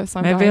these gifts?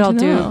 Maybe I'll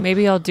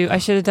do. I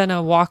should have done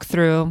a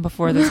walkthrough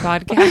before this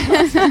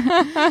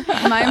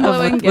podcast. Mind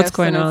blowing gifts. What's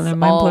going on there?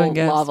 Mind-blowing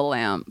gifts. Lava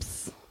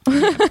lamps.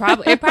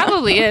 It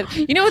probably is.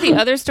 You know what the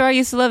other store I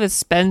used to love is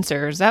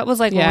Spencer's. That was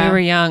like when we were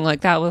young.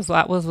 Like that was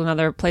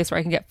another place where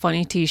I can get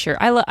funny T-shirt.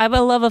 I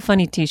love a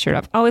funny T-shirt.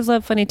 I've always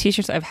loved funny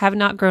T-shirts. I have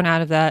not grown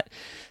out of that.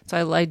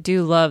 So I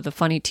do love the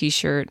funny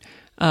T-shirt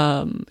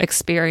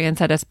experience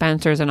at a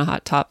Spencer's and a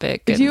Hot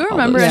Topic. Do you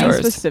remember any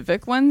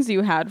specific ones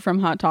you had from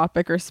Hot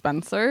Topic or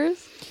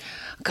Spencer's?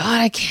 God,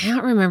 I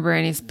can't remember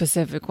any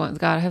specific ones.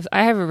 God,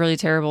 I have a really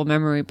terrible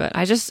memory, but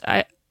I just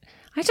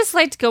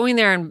liked going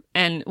there and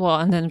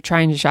then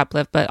trying to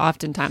shoplift, but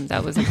oftentimes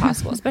that was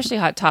impossible, especially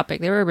Hot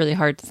Topic. They were really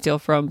hard to steal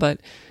from,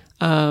 but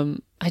I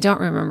don't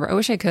remember. I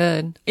wish I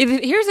could.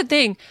 Here's the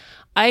thing.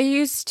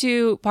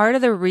 Part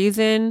of the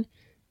reason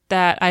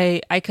that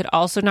I could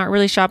also not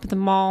really shop at the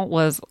mall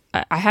was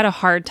I had a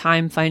hard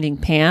time finding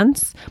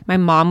pants. My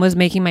mom was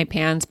making my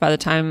pants by the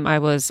time I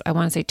was, I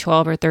want to say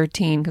 12 or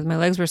 13, because my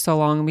legs were so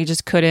long and we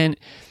just couldn't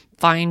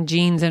find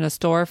jeans in a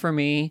store for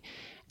me.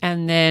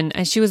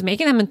 And she was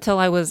making them until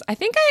I was, I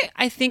think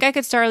I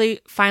could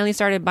finally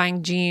started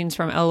buying jeans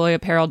from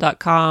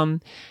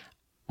eloyapparel.com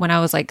when I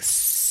was like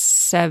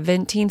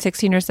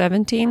 16 or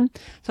 17.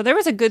 So there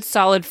was a good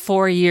solid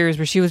 4 years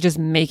where she was just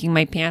making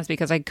my pants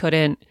because I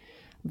couldn't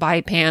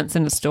buy pants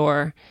in the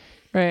store.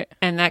 Right.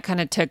 And that kind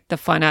of took the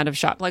fun out of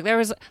shop. Like there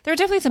were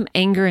definitely some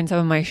anger in some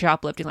of my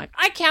shoplifting. Like,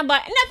 I can't buy,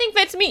 nothing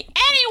fits me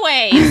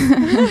anyways.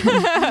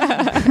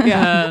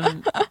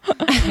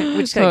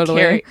 Which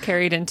totally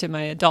carried into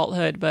my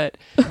adulthood. But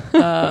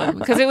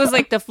because it was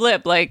like the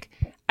flip, like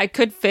I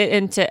could fit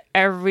into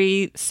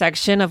every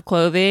section of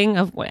clothing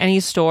of any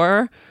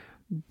store.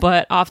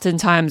 But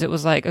oftentimes it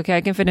was like, okay,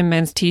 I can fit in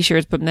men's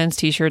t-shirts, but men's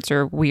t-shirts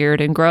are weird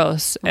and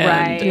gross. And,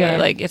 right. Yeah.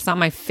 Like, it's not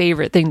my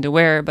favorite thing to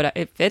wear, but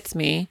it fits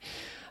me.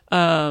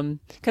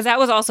 Because that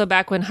was also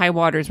back when high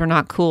waters were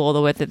not cool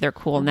the way that they're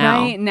cool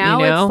now. Right.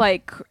 Now it's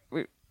like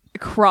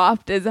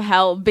cropped as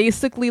hell.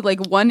 Basically, like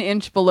 1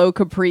 inch below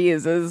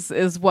capris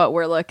is what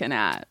we're looking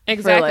at.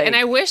 Exactly. Like, and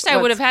I wished I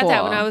would have had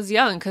that when I was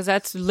young, because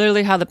that's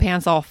literally how the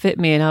pants all fit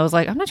me. And I was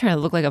like, I'm not trying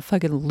to look like a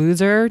fucking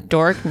loser,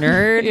 dork,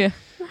 nerd. Yeah.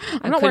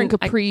 I'm not wearing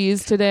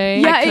capris today.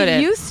 Yeah,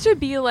 it used to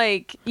be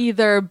like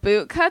either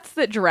boot cuts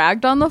that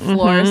dragged on the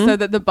floor so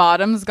that the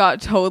bottoms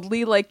got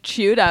totally like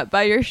chewed up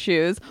by your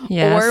shoes.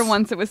 Yes. Or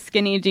once it was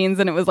skinny jeans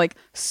and it was like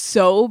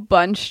so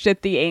bunched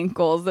at the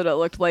ankles that it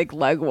looked like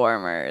leg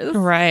warmers.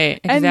 Right.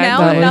 Exactly. And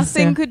now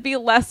nothing could be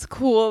less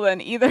cool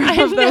than either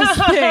of those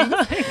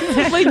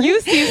things. Like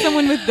you see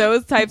someone with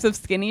those types of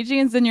skinny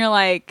jeans and you're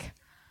like,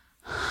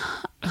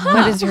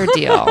 what is her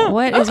deal?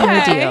 What is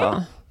her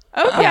deal?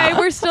 Okay,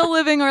 we're still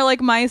living our like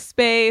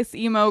MySpace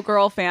emo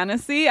girl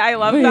fantasy. I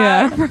love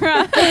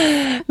that.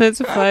 Yeah. That's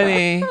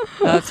funny.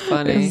 That's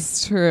funny.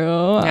 It's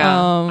true.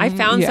 Yeah. I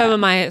found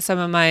yeah. some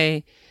of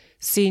my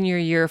senior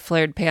year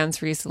flared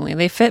pants recently.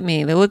 They fit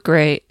me. They look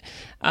great.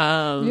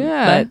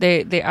 Yeah. But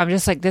they I'm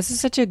just like, this is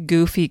such a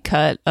goofy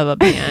cut of a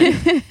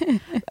pant.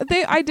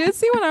 I did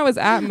see when I was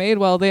at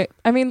Madewell.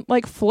 I mean,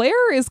 like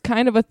flare is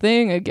kind of a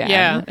thing again.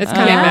 Yeah, it's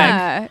coming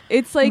back. Yeah,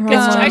 it's like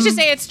I should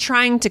say it's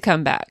trying to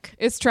come back.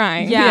 It's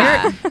trying.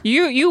 Yeah.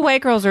 You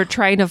white girls are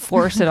trying to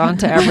force it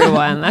onto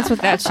everyone. That's what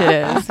that shit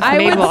is. I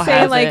Mabel would say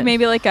has like it.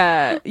 maybe like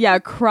a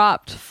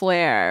cropped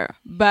flare,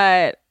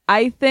 but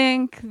I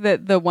think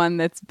that the one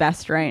that's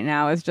best right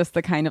now is just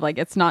the kind of like,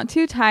 it's not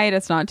too tight,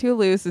 it's not too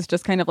loose, it's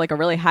just kind of like a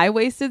really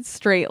high-waisted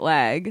straight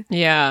leg.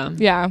 Yeah.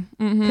 Yeah.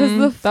 Because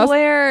the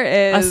flare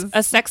is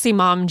A sexy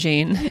mom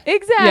jean.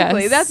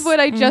 exactly. Yes. That's what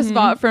I just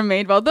bought from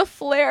Madewell. The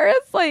flare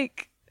is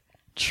like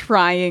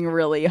trying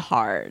really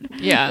hard.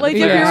 Yeah. Like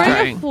the if you're flare's wearing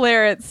trying. a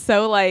flare, it's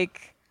so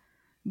like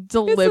It's a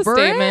deliberate.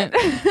 statement.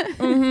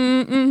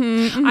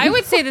 I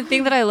would say the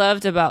thing that I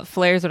loved about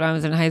flares when I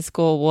was in high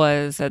school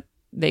was that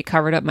they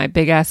covered up my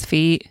big ass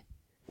feet.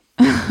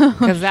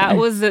 Because that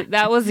was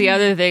the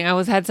other thing.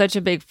 I had such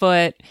a big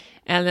foot,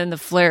 and then the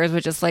flares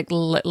would just like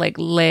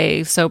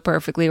lay so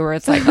perfectly where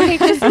it's like, okay,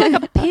 just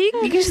like a peak.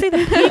 You can just see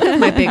the peak of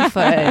my big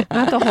foot,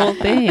 not the whole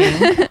thing.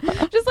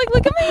 Just like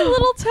look at my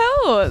little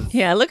toes.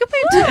 Yeah, look at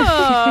my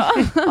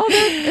toes. Oh.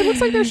 It looks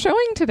like they're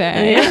showing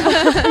today.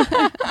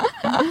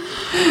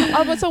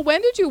 But so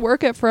when did you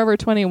work at Forever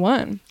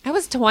 21? I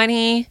was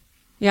 20.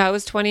 Yeah, I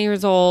was 20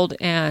 years old,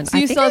 and So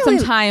you I think still had I some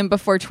was- time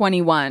before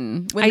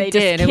 21 when I they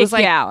did. just It was kick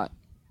you like- out.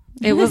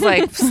 It was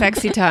like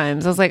sexy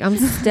times. I was like, I'm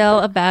still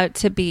about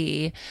to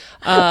be.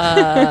 No,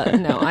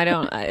 I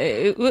don't.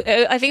 I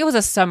think it was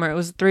a summer. It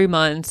was 3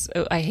 months.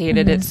 I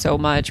hated it so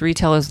much.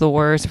 Retail is the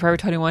worst. Forever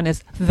 21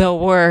 is the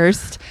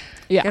worst.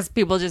 Yeah. Because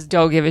people just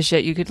don't give a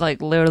shit. You could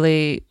like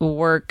literally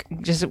work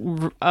just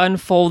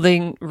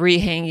unfolding,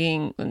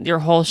 rehanging your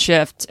whole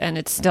shift, and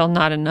it's still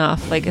not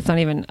enough. Like it's not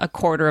even a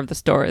quarter of the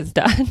store is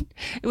done.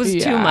 It was too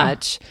Yeah.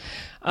 much.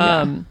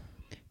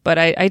 But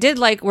I did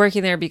like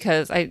working there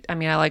because I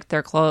liked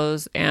their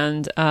clothes,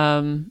 and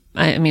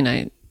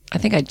I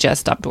think I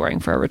just stopped wearing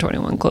Forever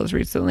 21 clothes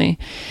recently.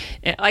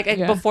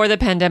 Before the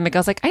pandemic, I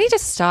was like, I need to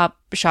stop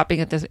shopping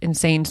at this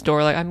insane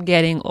store. Like, I'm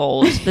getting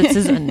old. This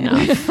is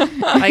enough.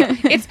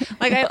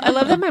 I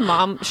love that my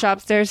mom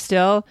shops there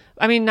still.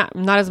 I mean, not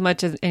as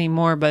much as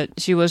anymore, but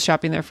she was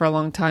shopping there for a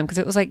long time because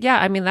it was like,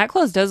 yeah, I mean, that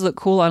clothes does look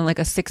cool on like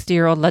a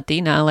 60-year-old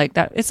Latina like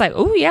that. It's like,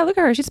 oh yeah, look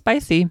at her, she's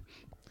spicy.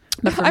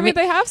 But for I me- mean,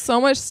 they have so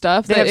much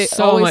stuff They that have it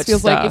so always much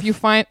feels like stuff. if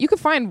you could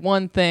find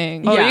one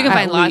thing. Oh, Yeah, you can at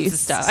find lots of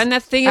least. stuff. And the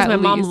thing is, At my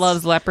mom least.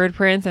 loves leopard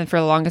prints, and for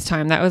the longest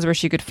time, that was where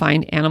she could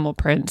find animal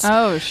prints.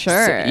 Oh,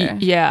 sure.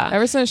 Yeah.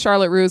 Ever since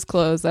Charlotte Rue's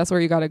closed, that's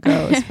where you got to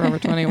go. Is Forever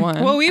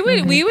 21. Well, we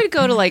would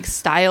go to like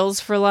Styles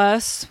for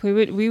less. We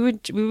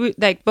would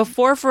like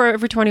before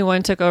Forever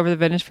 21 took over the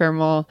Vintage Fair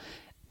Mall.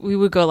 We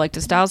would go like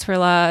to Styles for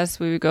less.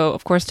 We would go,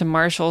 of course, to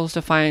Marshall's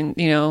to find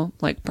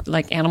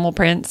like animal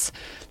prints.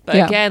 But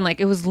Yeah. again,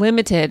 like it was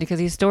limited because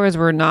these stores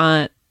were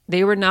not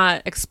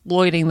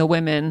exploiting the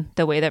women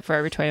the way that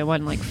Forever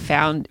 21 like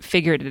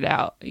figured it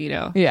out.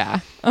 Yeah.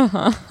 Yeah,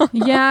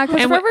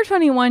 because And Forever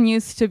 21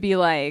 used to be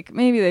like,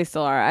 maybe they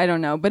still are, I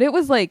don't know, but it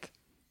was like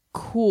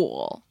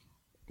cool.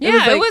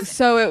 Yeah, it was-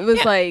 so it was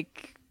yeah.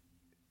 like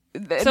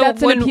So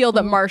that's when- an appeal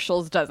that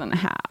Marshall's doesn't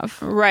have.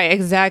 Right,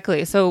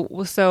 exactly. So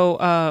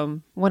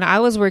when I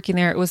was working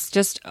there, it was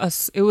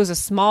it was a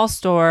small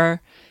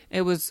store.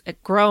 It was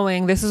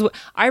growing. This is what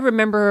I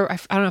remember. I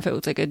don't know if it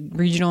was like a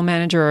regional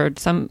manager or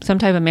some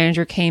type of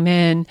manager came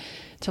in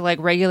to like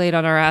regulate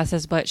on our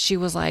assets, but she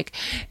was like,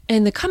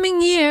 in the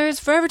coming years,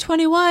 Forever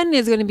 21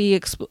 is going to be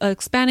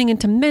expanding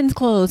into men's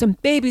clothes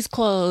and babies'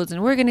 clothes,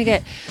 and we're going to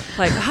get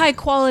like high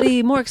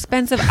quality, more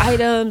expensive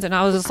items. And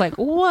I was just like,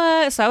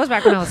 what? So I was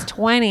back when I was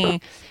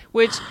 20,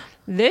 which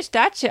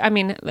that shit, I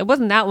mean, it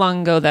wasn't that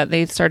long ago that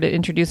they started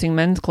introducing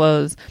men's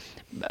clothes.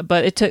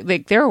 But it took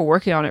they were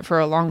working on it for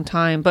a long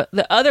time. But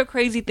the other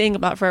crazy thing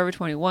about Forever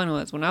 21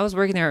 was when I was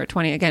working there at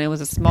 20, again, it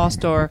was a small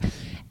store.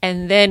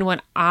 And then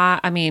when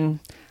I mean,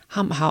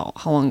 how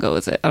long ago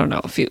is it? I don't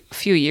know, a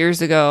few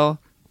years ago,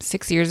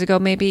 6 years ago,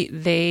 maybe,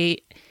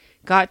 they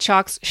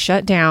Gottschalk's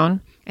shut down,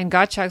 and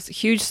Gottschalk's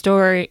huge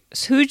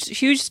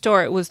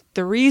store. It was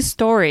 3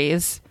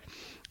 stories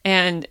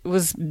and it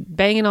was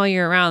banging all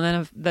year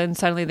round. Then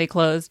suddenly they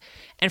closed,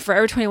 and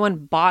Forever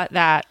 21 bought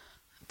that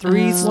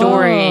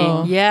 3-story.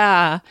 Whoa.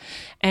 Yeah.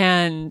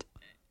 And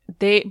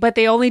they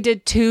only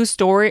did 2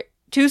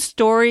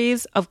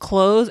 stories of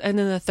clothes, and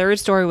then the 3rd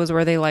story was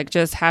where they like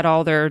just had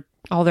all their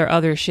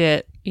other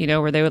shit,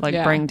 where they would like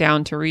Yeah. bring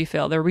down to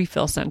refill, their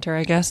refill center,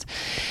 I guess.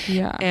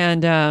 Yeah.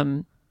 And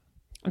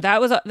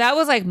that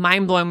was like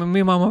mind blowing when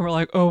me and my mom were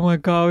like, oh my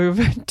god,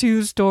 we have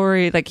 2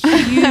 stories, like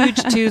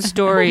huge 2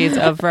 stories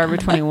of Forever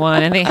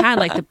 21, and they had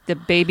like the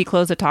baby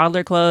clothes, the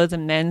toddler clothes,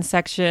 and men's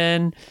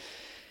section.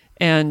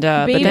 And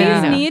babies but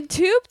then, need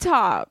tube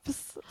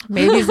tops.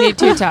 babies need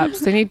two tops.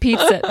 They need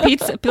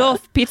little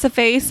pizza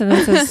face, and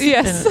it says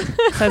Yes. and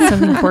it says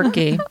something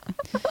quirky.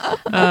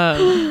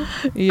 I'm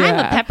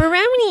a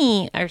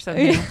pepperoni or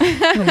something.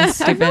 I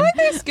feel like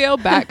they scale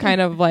back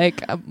kind of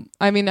like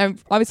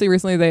obviously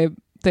recently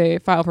they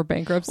filed for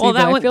bankruptcy. Well,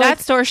 but that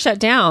store shut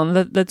down.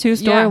 The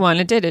two-story one,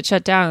 it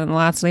shut down in the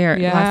last year.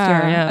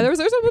 Yeah. There's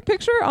a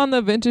picture on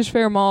the Vintage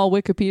Fair Mall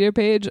Wikipedia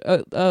page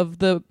of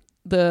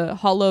the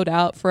hollowed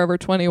out Forever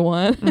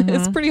 21.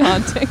 It's pretty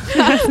haunting.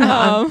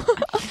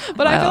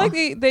 But I feel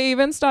like they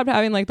even stopped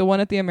having like the one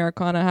at the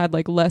Americana had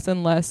like less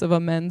and less of a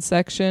men's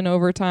section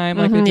over time.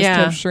 Like they just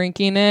kept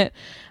shrinking it.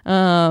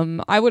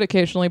 I would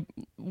occasionally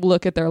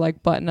look at their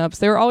like button ups.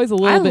 They were always a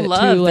little bit too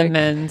like the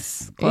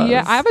men's clothes.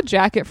 Yeah, I have a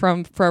jacket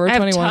from Forever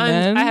 21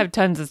 men. I have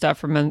tons of stuff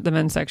from the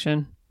men's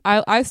section.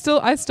 I still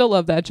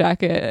love that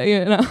jacket,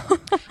 you know.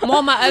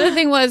 Well, my other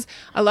thing was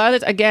a lot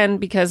of it, again,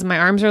 because my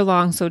arms are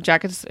long, so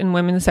jackets in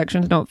women's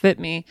sections don't fit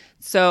me.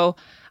 So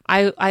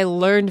I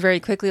learned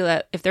very quickly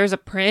that if there's a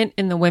print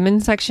in the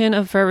women's section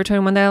of Forever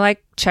 21 that I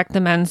like, check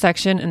the men's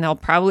section, and they'll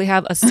probably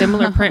have a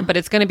similar print, but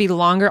it's going to be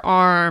longer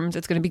arms.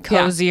 It's going to be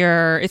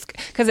cozier. It's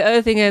because the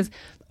other thing is,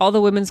 all the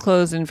women's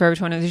clothes in Forever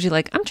 21 is usually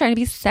like, I'm trying to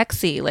be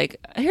sexy. Like,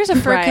 here's a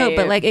fur coat,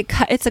 but like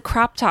it's a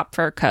crop top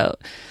fur coat.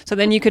 So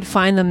then you could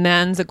find the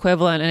men's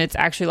equivalent, and it's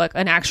actually like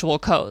an actual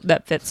coat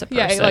that fits a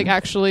person. Yeah, like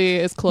actually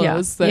is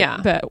clothes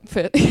that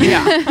fit.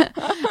 Yeah.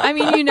 I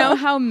mean, you know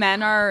how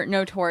men are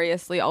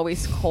notoriously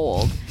always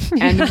cold,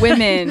 and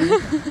women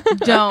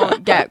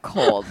don't get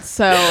cold.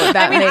 So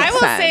that makes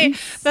sense.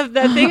 I will say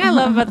the thing I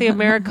love about the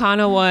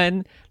Americana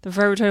one, the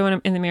Forever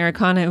 21 in the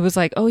Americana, it was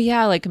like, oh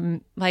yeah,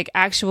 like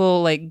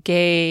actual like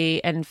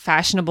gay and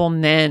fashionable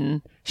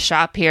men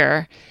shop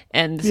here,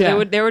 and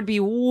so there would be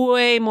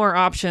way more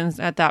options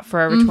at that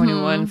Forever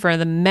 21 for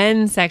the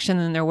men's section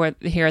than there were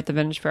here at the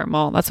Vintage Fair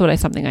Mall. That's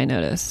something I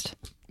noticed.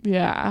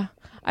 Yeah,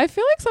 I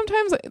feel like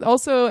sometimes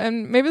also,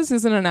 and maybe this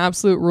isn't an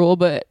absolute rule,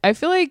 but I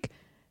feel like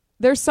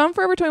there's some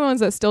Forever 21s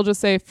that still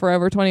just say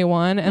Forever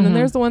 21, and then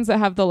there's the ones that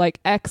have the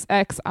like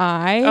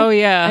XXI. Oh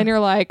yeah, and you're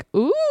like,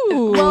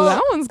 ooh,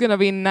 that one's gonna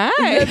be nice.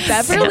 The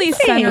Beverly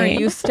Center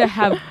used to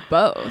have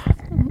both.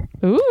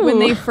 Ooh. When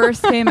they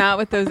first came out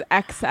with those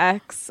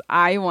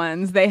XXI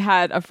ones, they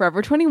had a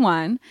Forever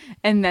 21,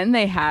 and then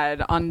they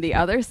had on the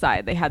other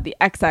side, they had the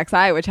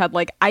XXI, which had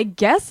like, I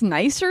guess,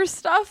 nicer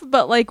stuff,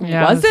 but like,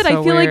 was it? So I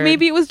feel weird. like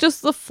maybe it was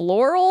just the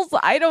florals.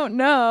 I don't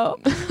know.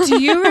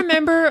 Do you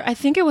remember? I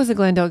think it was the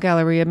Glendale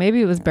Galleria.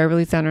 Maybe it was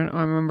Beverly Center. I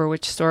don't remember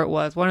which store it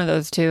was. One of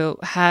those two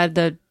had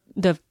the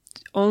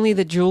only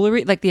the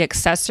jewelry, like the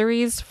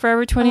accessories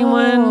Forever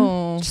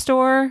 21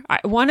 store.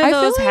 One of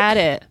those had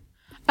it.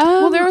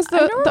 Well, there was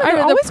the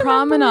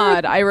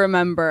promenade. I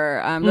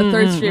remember the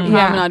 3rd Street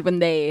promenade when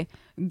they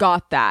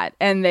got that,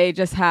 and they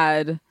just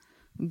had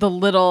the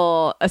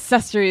little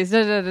accessories.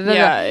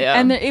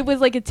 And it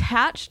was like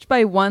attached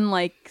by one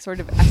like sort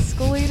of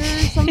escalator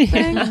or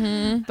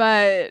something.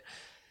 But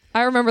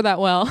I remember that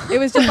well. It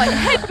was just like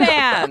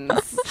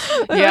headbands.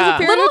 There was a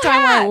period of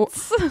time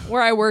hats.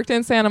 where I worked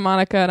in Santa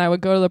Monica, and I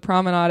would go to the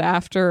promenade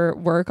after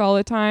work all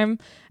the time.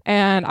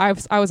 And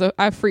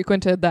I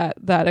frequented that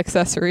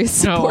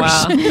accessories portion.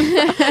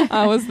 Wow.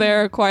 I was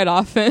there quite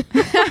often.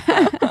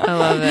 I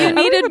love it. You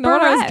needed know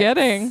what I was barrettes.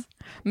 getting.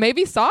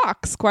 Maybe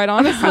socks, quite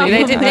honestly.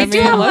 They do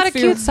have a lot of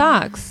cute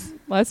socks.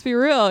 Let's be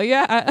real.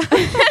 Yeah.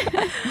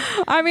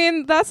 I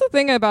mean, that's the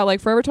thing about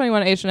like Forever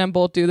 21 H&M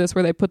both do this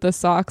where they put the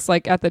socks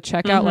like at the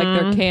checkout like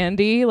they're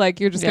candy. Like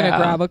you're just going to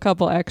grab a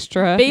couple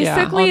extra.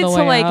 Basically, on the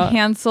to way like out.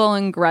 Hansel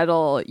and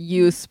Gretel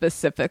you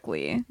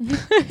specifically.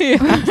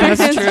 That's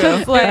It's true.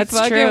 just like That's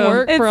That's fucking true.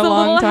 work It's for a the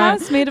long little time.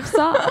 house made of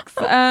socks.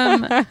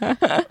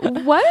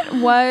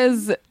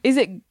 Is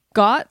it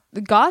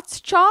Gott's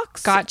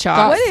Chalks? Got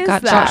chalks. What is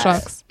Got that?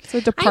 Shocks. It's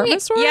a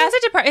department store? Yeah,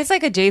 it's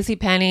like a J.C.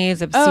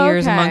 Penney's, a Oh,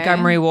 Sears, a okay.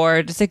 Montgomery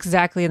Ward. It's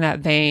exactly in that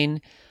vein.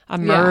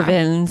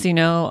 Mervyn's, you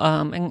know,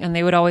 and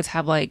they would always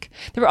have like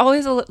they were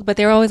always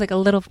like a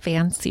little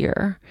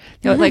fancier.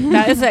 You know, like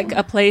that is like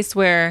a place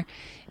where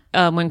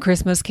when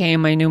Christmas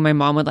came, I knew my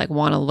mom would like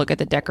want to look at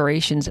the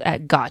decorations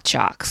at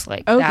Gottschalk's.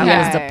 Like that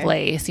was the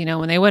place, you know.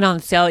 When they went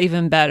on sale,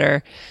 even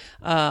better.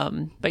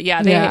 But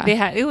yeah, they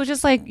had it was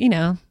just like, you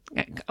know,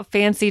 a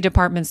fancy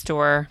department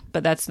store,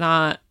 but that's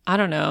not, I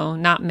don't know,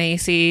 not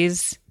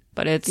Macy's,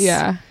 but it's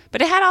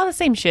but it had all the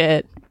same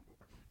shit.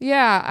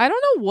 Yeah, I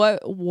don't know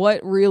what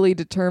really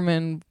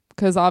determined,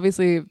 because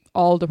obviously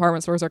all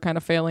department stores are kind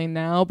of failing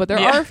now, but there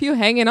are a few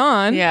hanging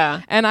on.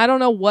 Yeah. And I don't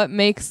know what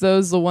makes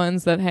those the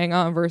ones that hang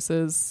on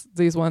versus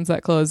these ones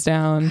that close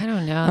down. I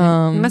don't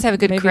know. You must have a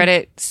good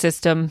credit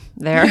system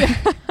there.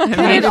 Could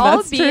it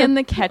all be in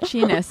the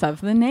catchiness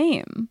of the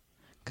name?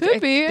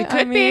 Could be. It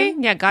could be.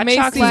 Yeah,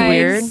 Gottschalk's is Macy's.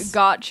 weird.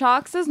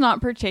 Gottschalk's is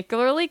not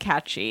particularly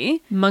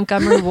catchy.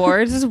 Montgomery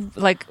Ward's is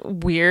like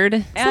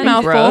weird.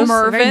 And gross. Very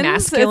Mervyn's,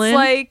 masculine.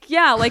 it's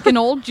like an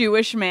old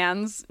Jewish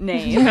man's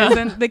name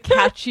isn't the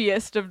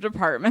catchiest of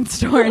department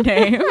store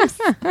names.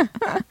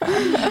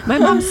 My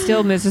mom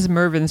still misses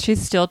Mervyn's. She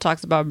still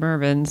talks about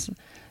Mervyn's.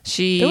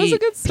 She It was a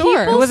good store.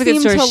 People It was a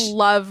good seem store. to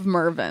love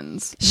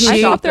Mervyn's. I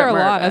She- shopped there at a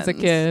lot as a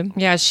Mervyn's. kid.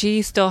 Yeah,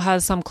 she still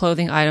has some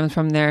clothing items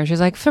from there. She's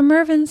like, for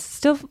Mervyn's,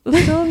 still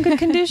in good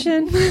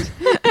condition.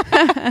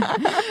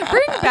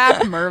 Bring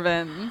back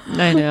Mervyn's.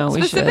 I know,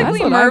 we should. Specifically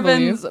That's what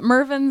I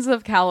Mervyn's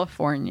of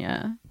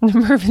California.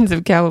 Mervyn's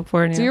of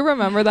California. Do you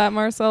remember that,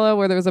 Marcella,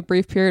 where there was a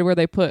brief period where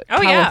they put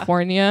Oh, yeah.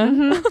 California?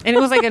 And it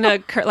was like in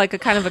a like a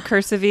kind of a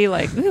cursive-y,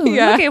 like, ooh,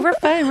 Yeah. okay, we're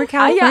fine, we're I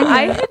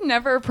California. had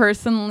never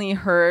personally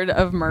heard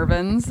of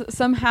Mervyn's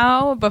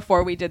somehow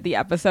before we did the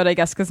episode, I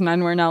guess because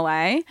none were in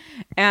LA.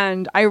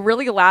 And I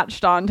really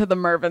latched on to the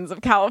Mervyn's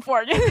of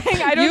California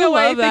thing. I don't You know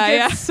why I love think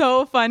that, it's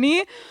so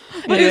funny.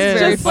 But It it's is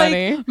very just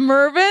funny. like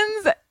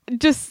Mervyn's,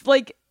 just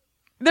like,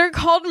 they're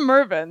called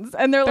Mervyn's,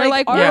 and they're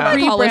like our yeah. rebrand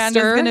is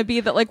Hollister. going to be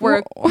that like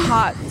we're a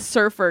hot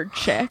surfer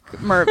chick,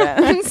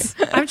 Mervyn's.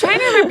 I'm trying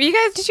to remember. Did you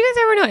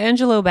guys ever know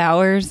Angelo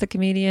Bowers, the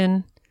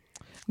comedian?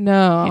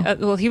 No.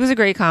 Well, he was a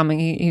great comic.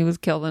 He was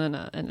killed in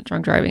a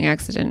drunk driving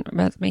accident.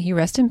 May he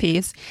rest in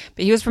peace.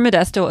 But he was from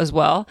Modesto as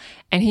well.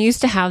 And he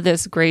used to have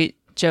this great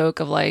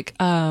joke of like,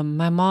 my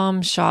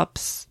mom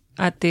shops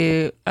at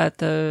the,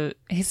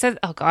 he said,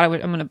 oh God, I'm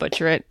going to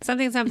butcher it.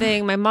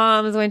 Something. My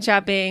mom's went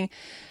shopping.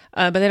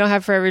 But they don't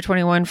have Forever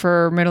 21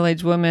 for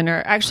middle-aged women,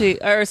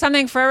 or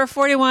something Forever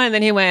 41. And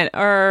then he went,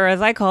 or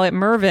as I call it,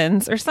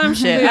 Mervyn's or some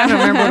shit. I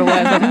don't remember what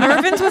it was. But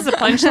Mervyn's was the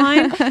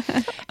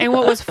punchline. And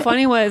what was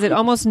funny was it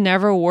almost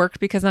never worked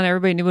because not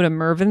everybody knew what a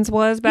Mervyn's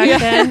was back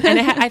then. And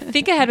I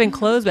think it had been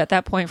closed at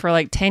that point for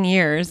like 10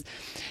 years.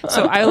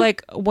 So I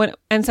like went,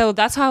 and so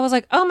that's how I was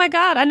like, oh my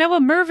God, I know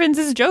what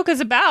Mervyn's joke is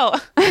about.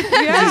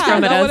 Yeah,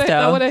 from that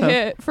Modesto, would have so.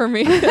 hit for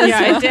me.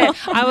 Yeah, it did.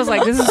 I was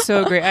like, this is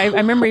so great. I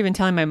remember even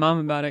telling my mom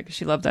about it because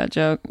she loved that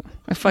joke.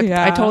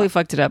 Yeah. I totally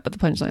fucked it up, but the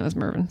punchline was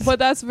Mervyn's. But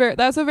that's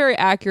a very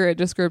accurate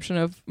description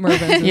of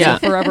Mervyn's. Yeah.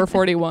 Forever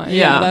 41.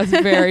 Yeah. That's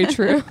very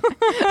true.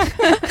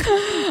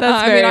 That's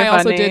I mean, I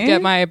also funny. did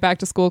get my back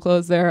to school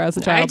clothes there as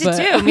a child. I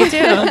did too. Me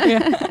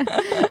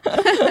too.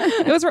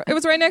 It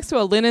was right next to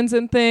a Linens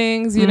and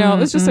Things. You know, it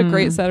was just a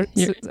great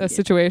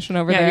situation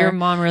over Yeah, there. your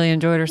mom really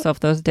enjoyed herself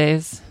those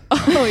days.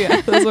 Oh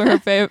yeah, those were her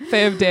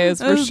fave days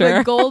for This is sure.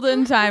 the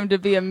golden time to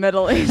be a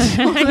middle-aged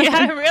woman.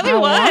 Yeah, it really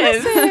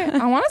was.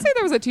 I want to say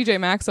there was a TJ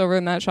Maxx over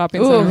in that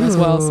shopping center as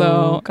well.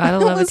 So Gotta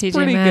that love a was TJ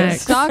pretty Maxx.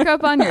 good. Stock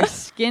up on your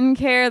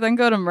skincare, then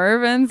go to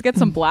Mervyn's, get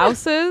some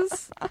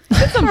blouses.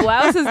 Get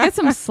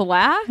some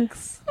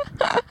slacks.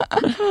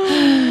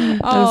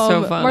 was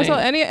so funny. Marcel,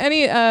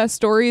 any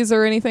stories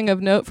or anything of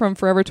note from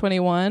Forever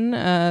 21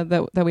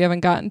 that we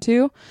haven't gotten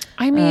to?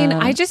 I mean,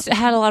 I just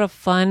had a lot of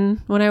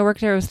fun when I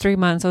worked there. It was 3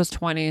 months. I was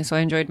 20, so I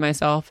enjoyed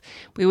myself.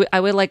 I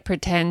would like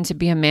pretend to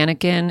be a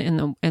mannequin in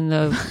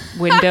the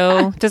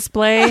window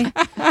display.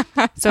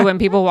 So when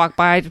people walk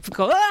by, I'd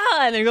go ah,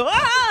 and they go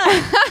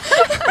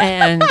ah,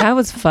 and that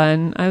was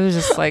fun. I was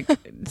just like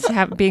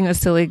being a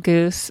silly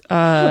goose.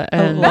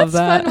 And love That's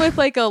that. fun with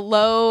like a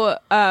low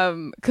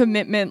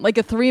commitment, like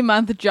a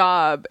 3-month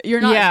job.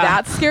 You're not Yeah.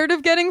 that scared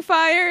of getting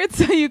fired,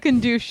 so you can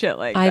do shit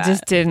like I that.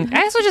 just didn't.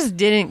 I also just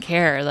didn't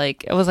care.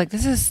 Like I was like,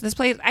 this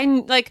place.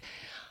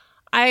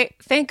 I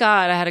thank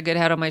God I had a good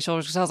head on my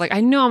shoulders because I was like,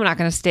 I know I'm not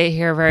going to stay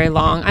here very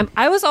long.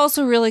 I was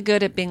also really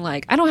good at being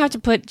like, I don't have to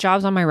put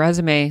jobs on my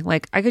resume.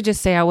 Like I could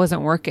just say I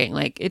wasn't working.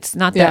 Like it's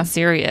not Yeah. that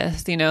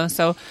serious, you know?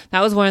 So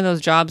that was one of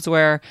those jobs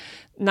where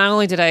not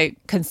only did I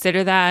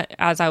consider that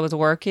as I was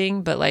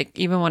working, but like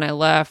even when I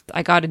left,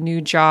 I got a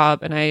new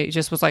job and I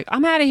just was like,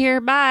 I'm out of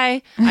here.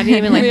 Bye. I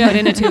didn't even like put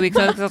in a 2 weeks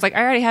notice because I was like,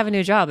 I already have a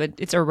new job.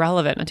 It's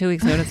irrelevant. A 2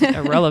 weeks notice is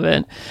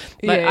irrelevant.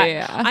 But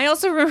Yeah. I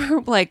also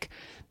remember like,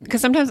 because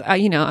sometimes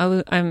I'm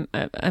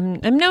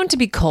known to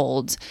be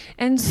cold,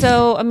 and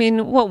so I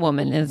mean, what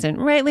woman isn't,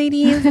 right,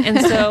 ladies?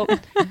 And so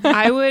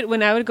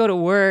when I would go to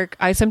work,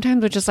 I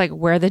sometimes would just like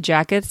wear the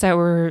jackets that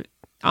were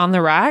on the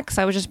racks.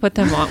 I would just put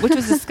them on, which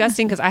was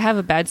disgusting because I have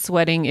a bad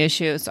sweating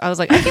issue. So I was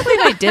like, I can't believe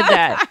I did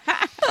that.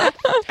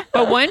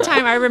 But one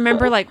time I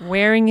remember like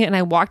wearing it, and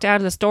I walked out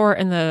of the store,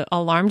 and the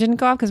alarm didn't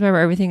go off because remember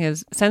everything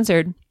is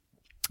censored,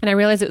 and I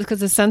realized it was because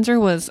the sensor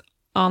was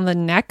on the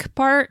neck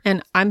part,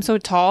 and I'm so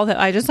tall that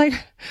I just like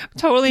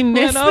totally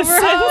missed the over.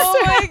 sensor.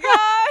 Oh my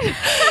god!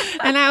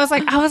 And I was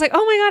like, oh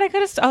my god, I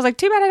could have. I was like,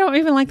 too bad I don't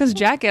even like this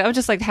jacket. I was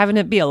just like having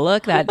it be a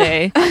look that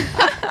day.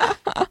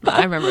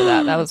 I remember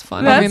that. That was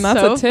fun. I mean, that's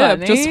so a tip.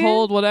 funny. Just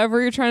hold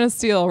whatever you're trying to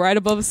steal right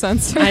above the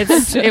sensor.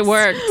 It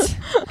worked.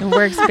 It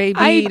works, baby.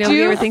 I Nobody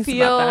do ever thinks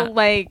feel about that.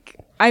 like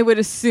I would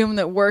assume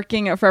that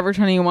working at Forever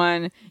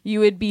 21, you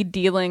would be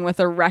dealing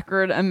with a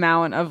record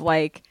amount of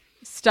like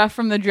stuff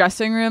from the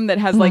dressing room that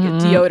has like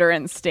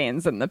deodorant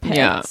stains in the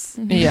pants.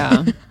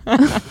 Yeah.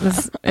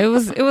 It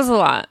was a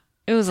lot.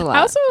 It was a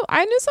lot.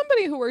 I knew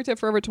somebody who worked at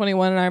Forever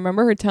 21, and I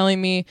remember her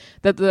telling me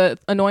that the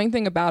annoying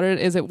thing about it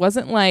is it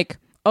wasn't like,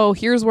 oh,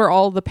 here's where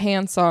all the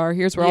pants are,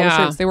 here's where all the Yeah.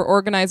 shirts. They were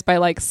organized by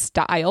like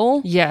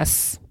style.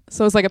 Yes.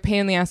 So it's like a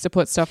pain in the ass to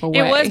put stuff away.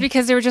 It was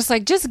because they were just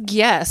like, just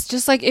guess.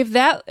 Just like if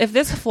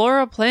this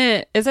floral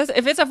plant if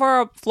it's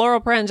a floral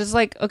print, just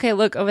like, okay,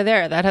 look over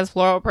there, that has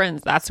floral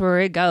prints. That's where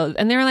it goes.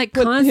 And they were like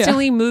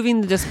constantly moving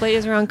the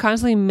displays around,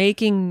 constantly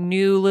making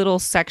new little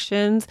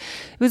sections.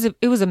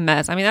 It was a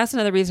mess. I mean, that's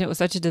another reason it was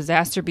such a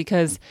disaster,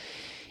 because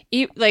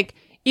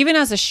even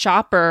as a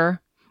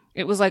shopper,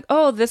 it was like,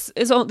 oh, this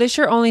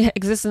sure only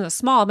exists in the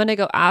small. Then I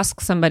go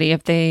ask somebody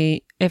if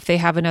they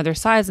have another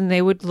size, and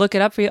they would look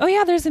it up for you. Oh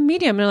yeah, there's a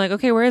medium. And they're like,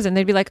 okay, where is it? And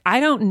they'd be like,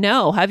 I don't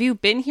know. Have you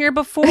been here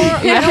before?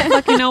 I don't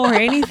fucking know where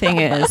anything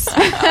is.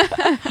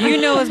 You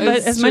know as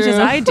much as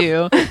I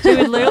do. So you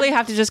would literally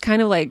have to just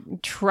kind of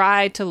like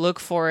try to look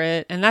for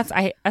it. And that's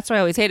what I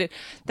always hated.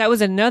 That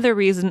was another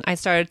reason I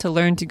started to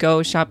learn to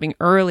go shopping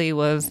early.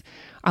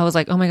 I was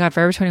like, oh my God,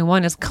 Forever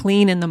 21 is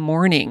clean in the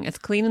morning. It's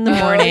clean in the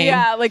morning.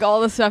 Yeah, like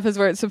all the stuff is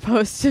where it's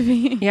supposed to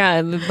be. Yeah,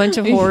 a bunch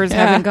of whores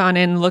haven't gone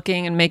in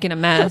looking and making a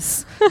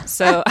mess.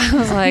 So I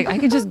was like, I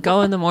can just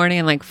go in the morning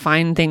and like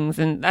find things.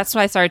 And that's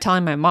why I started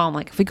telling my mom,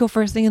 like, if we go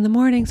first thing in the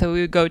morning, so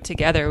we would go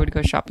together, we would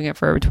go shopping at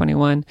Forever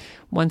 21.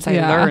 Once I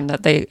learned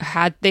that it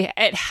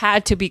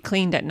had to be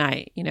cleaned at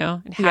night, you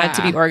know, it had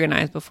to be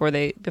organized before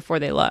they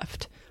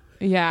left.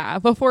 Yeah,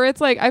 before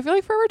it's like, I feel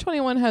like Forever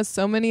 21 has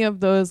so many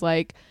of those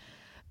like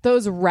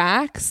those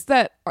racks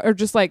that are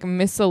just like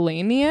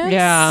miscellaneous.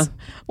 Yeah.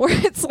 Where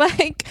it's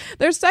like,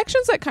 there's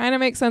sections that kind of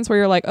make sense where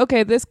you're like,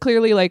 okay, this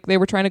clearly like they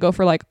were trying to go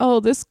for like, oh,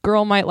 this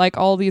girl might like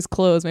all these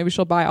clothes. Maybe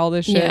she'll buy all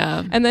this shit.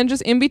 Yeah. And then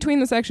just in between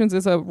the sections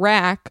is a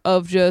rack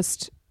of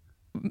just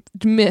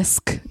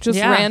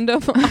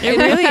random. It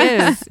really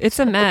is. It's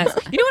a mess.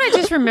 You know what I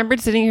just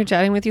remembered sitting here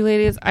chatting with you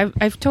ladies?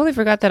 I've totally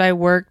forgot that I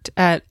worked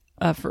at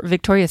for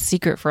Victoria's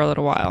Secret for a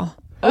little while.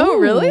 Oh,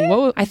 really?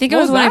 I think it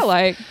was that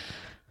like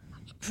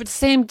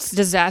same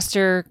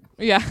disaster.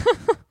 Yeah.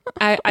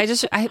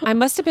 I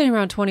must have been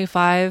around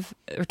 25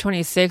 or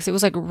 26. It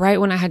was like right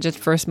when I had just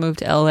first moved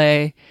to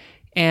LA,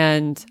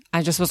 and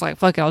I just was like,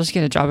 fuck it, I'll just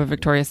get a job at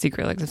Victoria's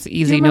Secret. Like, this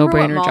easy,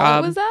 no-brainer what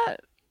job. What was that?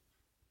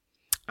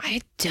 I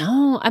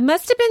don't. I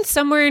must have been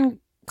somewhere in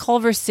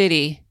Culver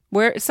City.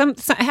 Where it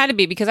had to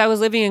be, because I was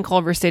living in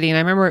Culver City, and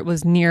I remember it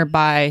was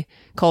nearby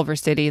Culver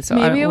City. So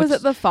maybe it was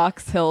at the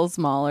Fox Hills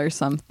Mall or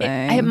something.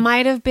 It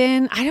might have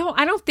been. I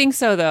don't think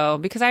so though,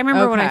 because I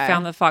remember when I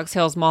found the Fox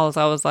Hills Malls,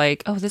 I was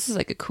like, oh, this is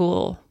like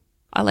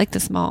I like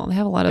this mall. They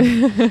have a lot of,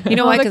 you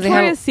know, why? Because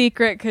Victoria's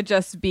Secret could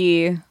just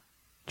be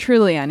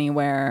truly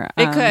anywhere.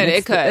 It could.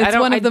 It's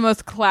one of the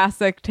most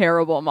classic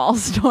terrible mall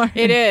stores.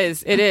 It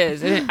is.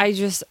 And I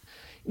just.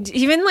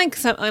 Even like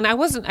and I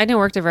didn't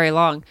work there very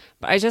long,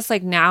 but I just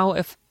like now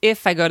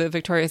if I go to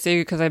Victoria's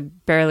Secret, because I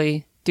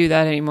barely do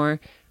that anymore,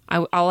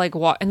 I'll like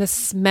walk, and the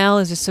smell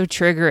is just so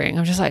triggering.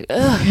 I'm just like,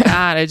 oh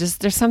God,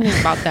 there's something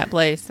about that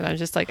place that I'm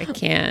just like, I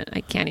can't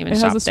even shop there.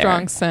 It has a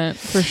strong scent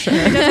for sure.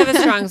 It does have a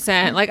strong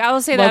scent. Like I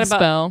will say that about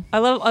spell. I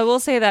will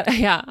say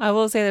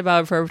that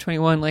about Forever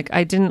 21. Like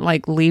I didn't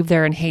like leave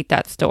there and hate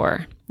that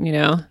store, you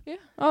know? Yeah.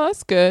 Oh,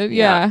 that's good.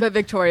 Yeah. But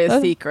Victoria's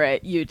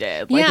Secret, you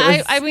did. Like,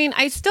 yeah, I mean,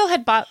 I still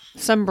had bought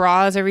some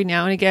bras every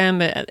now and again,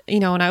 but, you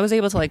know, when I was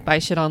able to, like, buy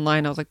shit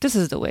online, I was like, this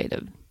is the way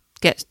to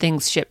get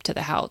things shipped to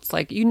the house.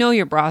 Like, you know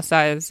your bra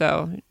size,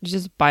 so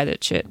just buy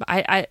that shit. But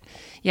I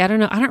don't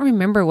know. I don't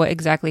remember what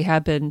exactly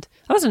happened.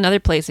 That was another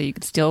place that you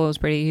could steal. It was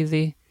pretty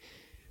easy.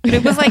 But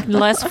it was, like,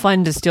 less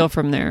fun to steal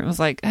from there. It was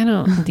like, I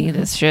don't need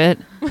this shit.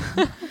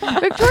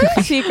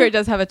 Victoria's Secret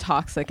does have a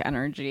toxic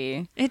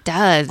energy. It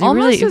does. It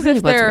almost really, as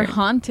if they're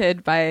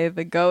haunted by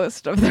the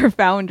ghost of their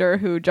founder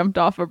who jumped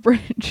off a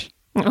bridge.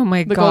 Oh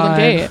my the God.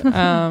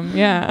 Golden Gate.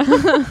 Yeah.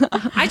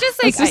 I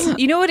just like,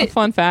 you know what?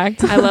 Fun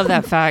fact. I love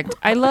that fact.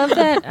 I love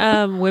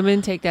that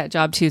women take that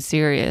job too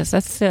serious.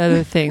 That's the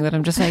other thing that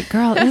I'm just like,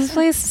 girl, this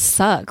place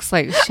sucks.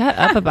 Like, shut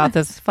up about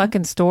this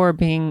fucking store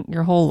being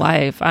your whole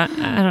life. I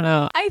don't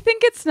know. I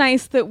think it's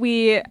nice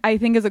that I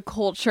think as a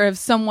culture have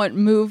somewhat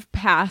moved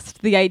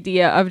past the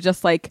idea of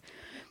just like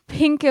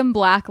pink and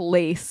black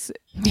lace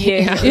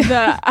being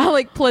the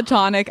like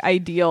platonic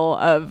ideal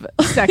of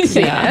sexiness.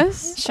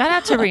 Yeah. Shout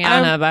out to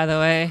Rihanna, by the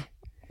way.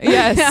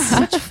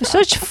 Yes.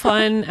 Such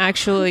fun,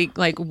 actually,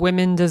 like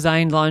women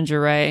designed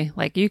lingerie.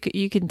 Like you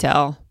can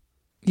tell.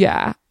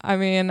 Yeah. I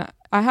mean,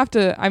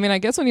 I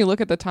guess when you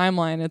look at the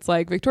timeline, it's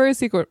like Victoria's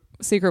Secret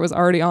was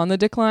already on the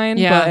decline,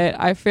 but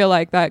I feel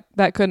like that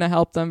couldn't have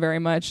helped them very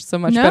much. So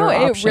much better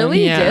option. It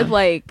really did.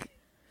 Like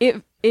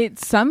it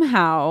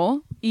somehow,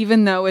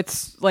 even though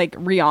it's like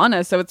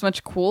Rihanna, so it's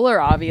much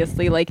cooler,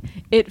 obviously, like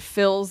it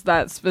fills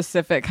that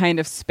specific kind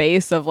of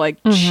space of like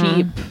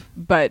cheap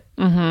but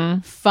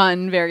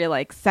fun, very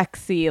like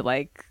sexy,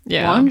 like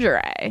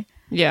lingerie.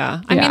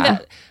 Yeah. I mean,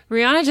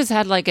 Rihanna just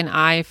had like an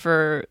eye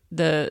for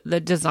the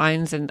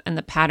designs and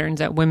the patterns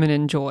that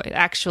women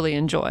actually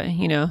enjoy,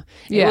 you know?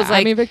 Yeah. It was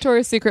like, I mean,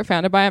 Victoria's Secret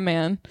founded by a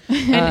man.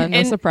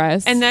 No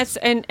surprise. And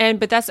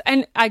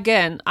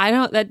again, I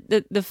don't,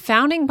 the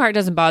founding part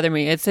doesn't bother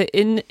me. It's an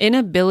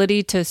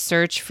inability to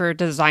search for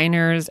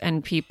designers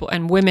and people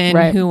and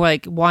women who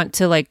like want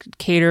to like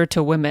cater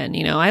to women.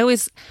 You know, I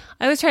always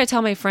try to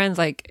tell my friends,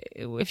 like,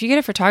 if you get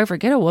a photographer,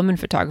 get a woman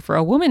photographer.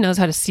 A woman knows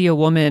how to see a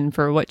woman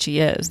for what she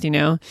is, you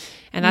know?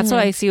 And that's what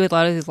I see with a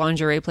lot of these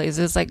lingerie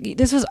places. Like,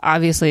 this was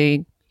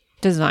obviously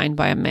designed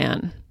by a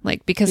man.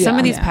 Like, because some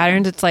of these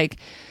patterns, it's like,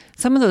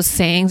 some of those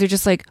sayings are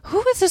just like,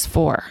 who is this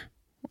for?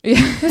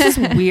 This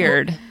is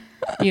weird,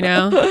 you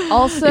know?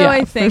 Also,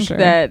 I think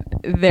that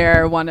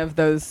they're one of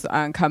those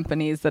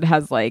companies that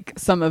has like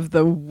some of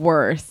the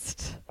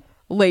worst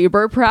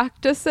labor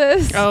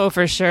practices. Oh,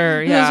 for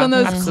sure. Yeah. It's one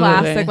of those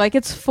classic, like,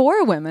 it's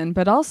for women,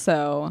 but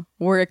also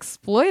we're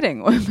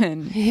exploiting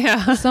women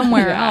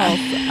somewhere else.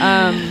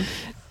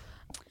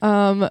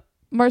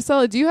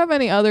 Marcella, do you have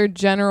any other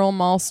general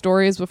mall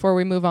stories before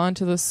we move on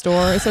to the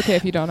store? It's okay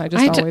if you don't. I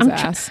just always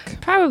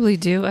ask. Probably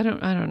do. I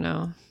don't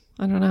know.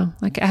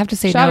 Like, I have to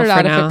say shout no it out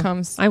for now.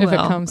 if it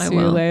comes to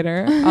you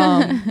later.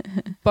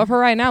 But for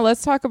right now, we're going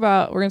to talk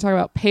about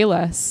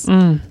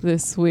Payless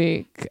this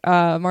week.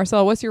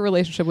 Marcella, what's your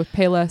relationship with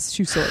Payless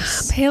Shoe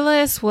Source?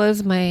 Payless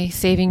was my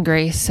saving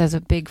grace as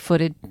a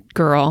big-footed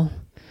girl.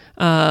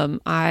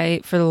 I,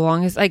 for the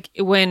longest, like,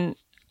 when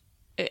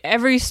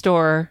every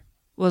store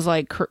was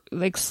like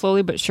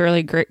slowly but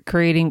surely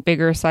creating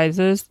bigger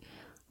sizes,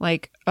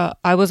 like,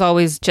 I was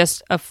always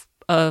just a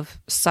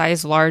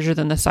size larger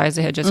than the size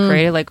they had just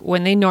created. Like,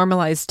 when they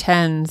normalized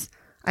 10s,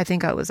 I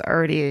think I was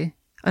already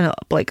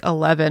like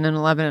 11 and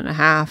 11 and a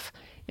half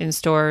in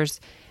stores.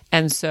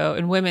 And so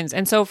in women's.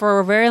 And so for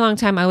a very long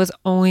time, I was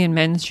only in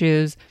men's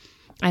shoes.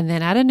 And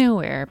then out of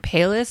nowhere,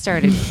 Payless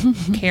started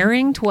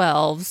carrying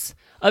 12s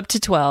up to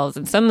 12s.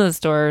 And some of the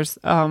stores,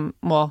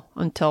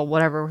 until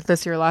whatever,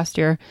 this year, last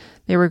year,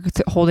 they were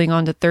holding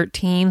on to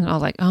 13. And I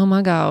was like, oh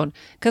my God.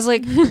 Because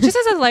like, just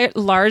as a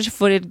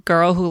large-footed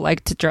girl who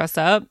liked to dress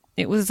up,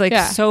 it was like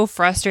so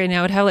frustrating.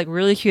 I would have like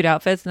really cute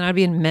outfits and I'd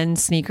be in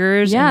men's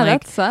sneakers. Yeah, and,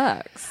 like, that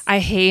sucks. I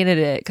hated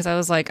it because I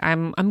was like,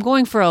 I'm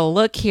going for a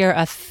look here,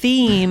 a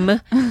theme,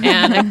 and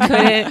I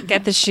couldn't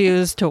get the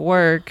shoes to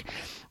work.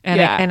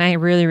 And I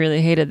really,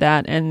 really hated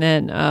that. And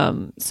then,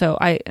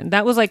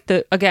 that was like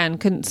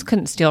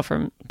couldn't steal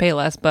from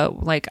Payless,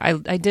 but like,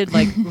 I did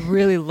like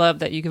really love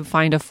that you can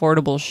find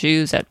affordable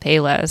shoes at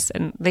Payless,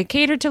 and they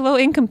cater to low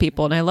income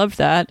people. And I loved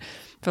that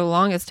for the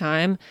longest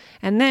time.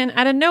 And then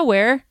out of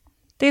nowhere,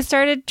 they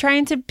started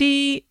trying to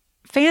be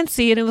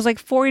fancy, and it was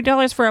like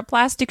 $40 for a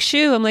plastic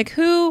shoe. I'm like,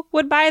 who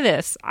would buy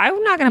this?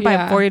 I'm not going to buy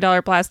a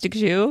 $40 plastic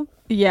shoe.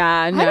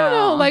 Yeah, no. I don't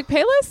know. Like,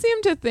 Payless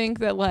seemed to think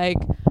that, like,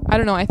 I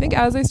don't know. I think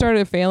as they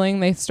started failing,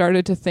 they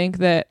started to think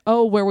that,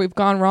 where we've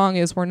gone wrong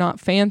is we're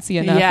not fancy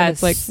enough. Yes. And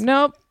it's like,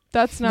 nope,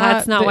 that's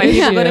not why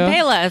people go to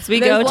Payless.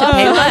 We go to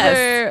Payless.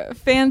 Other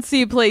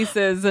fancy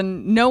places,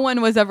 and no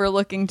one was ever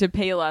looking to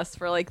Payless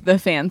for like the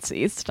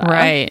fancy stuff.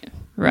 Right.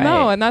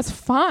 No, and that's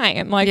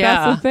fine. Like,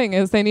 that's the thing,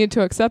 is they need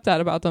to accept that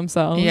about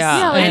themselves.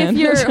 Yeah, like if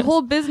your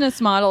whole business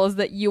model is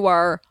that you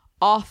are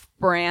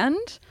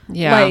off-brand,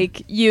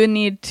 like, you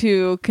need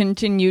to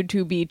continue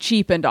to be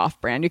cheap and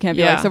off-brand. You can't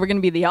be like, so we're going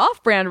to be the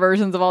off-brand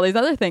versions of all these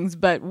other things,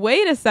 but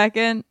wait a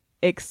second,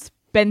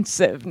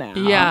 expensive now.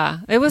 Yeah,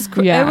 it was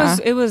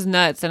it was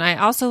nuts. And I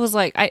also was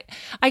like,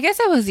 I guess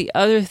that was the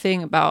other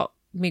thing about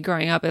me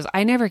growing up, is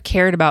I never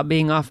cared about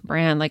being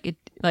off-brand. Like,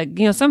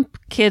 you know, some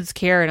kids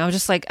care, and I was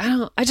just like,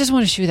 I just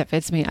want a shoe that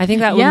fits me. I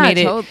think that would made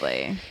it.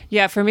 Totally.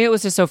 Yeah, for me, it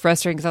was just so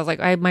frustrating because I was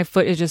like, my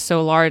foot is just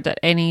so large that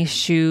any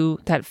shoe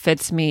that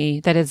fits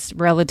me that is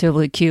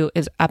relatively cute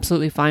is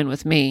absolutely fine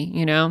with me,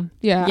 you know?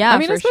 Yeah. I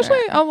mean,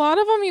 especially a lot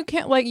of them, you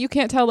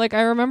can't tell. Like,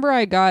 I remember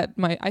I got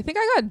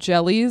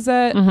jellies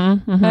at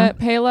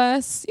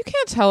Payless. You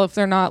can't tell if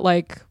they're not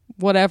like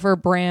whatever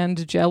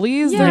brand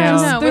jellies.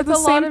 Yeah, they're with the a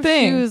lot same of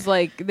thing. shoes,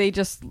 like, they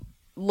just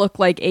look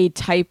like a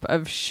type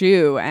of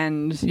shoe,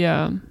 and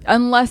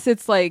unless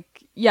it's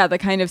like the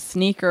kind of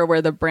sneaker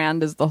where the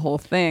brand is the whole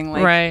thing,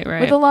 like, right.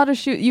 With a lot of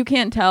shoes, you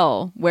can't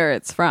tell where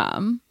it's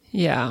from.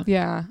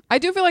 Yeah. I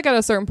do feel like at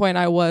a certain point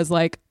I was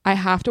like, I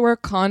have to wear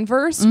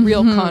Converse,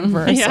 real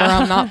Converse, or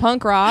I'm not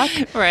punk rock.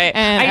 Right.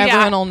 And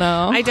everyone will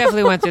know. I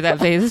definitely went through that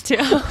phase too.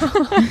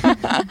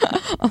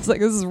 I was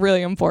like, this is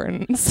really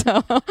important.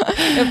 So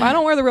if I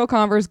don't wear the real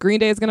Converse, Green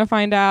Day is going to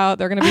find out.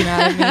 They're going to be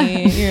mad at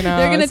me. You know,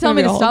 they're going to tell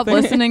me to stop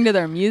listening to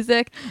their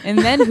music. And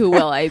then who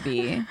will I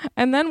be?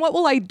 And then what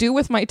will I do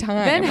with my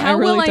time? Then how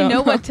will I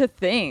know what to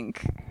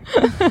think?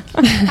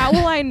 How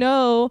will I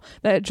know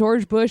that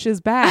George Bush is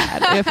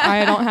bad if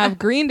I don't have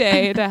Green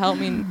Day to help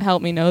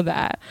me know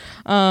that?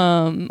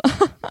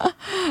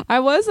 I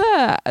was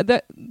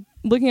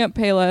looking at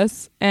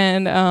Payless,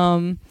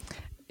 and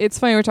it's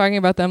funny we're talking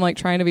about them like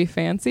trying to be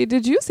fancy.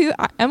 Did you see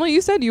that? Emily,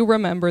 you said you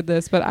remembered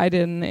this, but I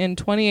didn't. In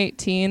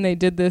 2018, they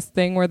did this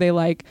thing where they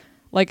like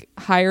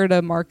hired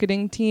a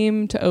marketing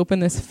team to open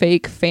this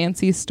fake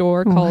fancy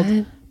store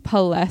called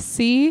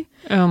Payless.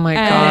 Oh my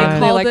And god. They they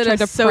called like it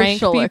tried a to prank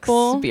social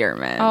people.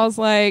 experiment. I was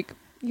like,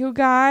 you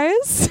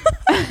guys.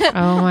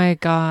 Oh my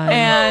god.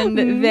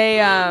 And they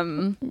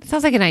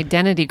Sounds like an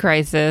identity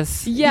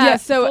crisis. yeah,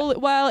 so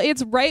well,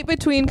 it's right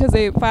between because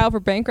they filed for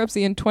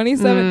bankruptcy in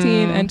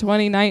 2017 and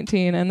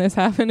 2019, and this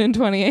happened in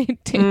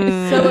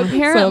 2018. So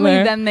apparently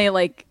they're- then they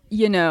like,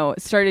 you know,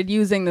 started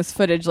using this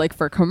footage like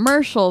for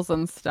commercials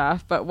and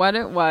stuff. But what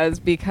it was,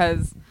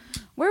 because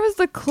where was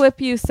the clip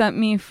you sent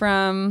me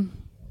from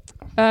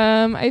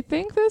I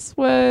think this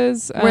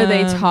was where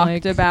they talked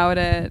like, about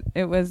it?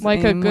 It was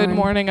like a in Good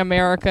Morning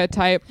America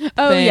type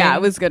Oh thing. yeah,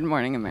 it was Good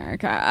Morning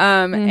America.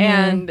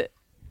 And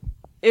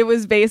it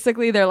was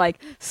basically they're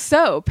like,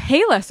 so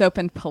Payless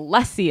opened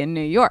Payless in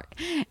New York,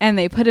 and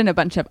they put in a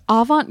bunch of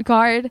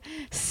avant-garde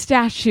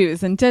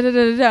statues and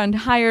and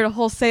hired a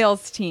whole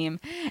sales team.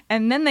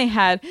 And then they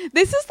had,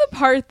 this is the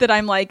part that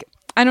I'm like,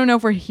 I don't know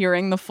if we're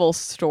hearing the full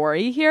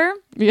story here.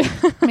 Yeah.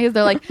 Because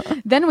they're like,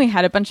 then we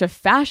had a bunch of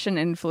fashion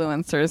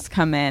influencers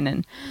come in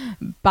and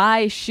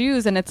buy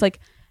shoes. And it's like,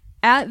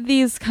 at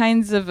these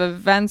kinds of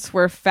events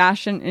where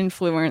fashion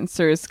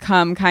influencers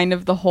come, kind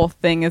of the whole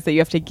thing is that you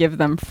have to give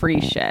them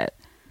free shit.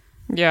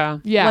 Yeah.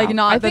 Yeah, Like,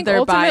 not I that think they're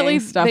ultimately buying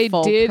stuff they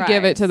full did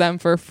give it price. to them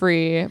for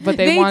free, but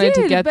they wanted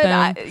to get but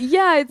them.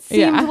 yeah, it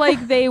seemed Yeah.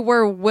 like they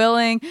were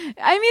willing.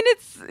 I mean,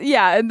 it's,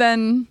 yeah, and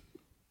then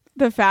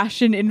the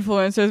fashion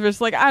influencers were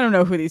just like, I don't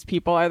know who these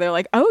people are. They're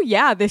like, oh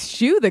yeah, this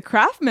shoe, the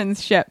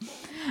craftsmanship.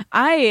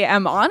 I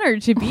am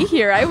honored to be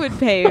here. I would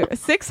pay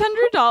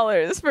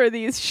 $600 for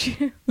these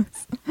shoes.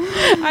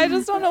 I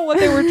just don't know what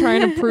they were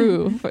trying to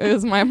prove.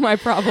 Is my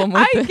problem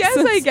with I this. guess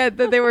I get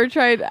that they were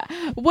trying to,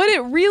 what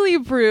it really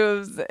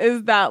proves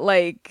is that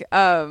like,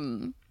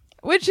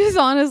 which is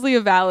honestly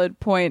a valid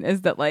point,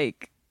 is that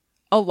like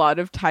a lot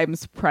of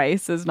times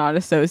price is not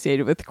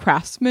associated with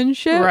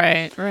craftsmanship.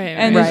 Right.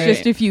 And Right. it's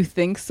just, if you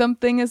think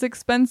something is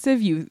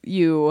expensive,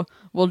 you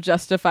will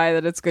justify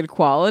that it's good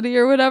quality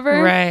or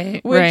whatever. Right,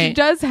 Which right.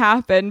 does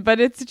happen, but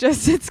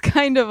it's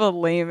kind of a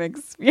lame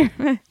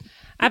experiment.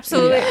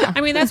 Absolutely.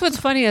 I mean, that's what's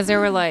funny is they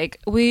were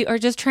like, we are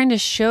just trying to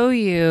show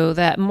you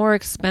that more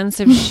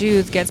expensive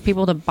shoes gets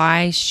people to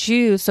buy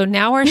shoes. So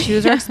now our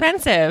shoes are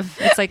expensive.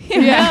 It's like,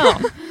 no.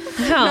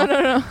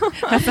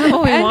 That's not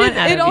what we And want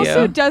out it of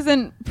also you.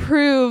 doesn't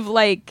prove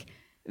like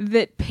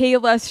that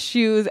Payless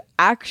shoes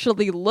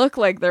actually look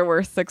like they're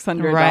worth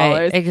 $600.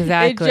 Right,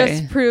 exactly. It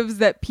just proves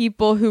that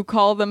people who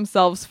call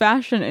themselves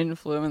fashion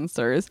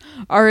influencers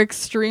are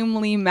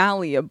extremely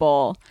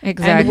malleable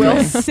Exactly. and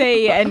will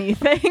say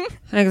anything.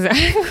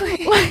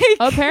 Exactly. Like,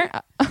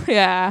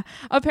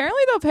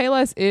 Apparently, though,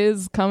 Payless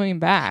is coming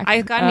back.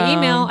 I got an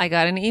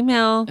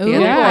email. The Ooh. other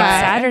Yeah.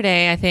 like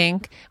Saturday, I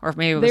think, or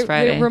maybe it was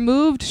Friday. They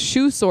removed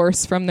Shoe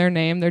Source from their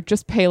name. They're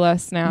just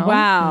Payless now.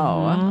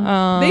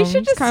 wow. They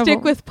should just kind of stick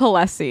a- with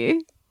Payless.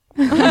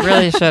 I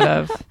really should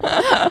have.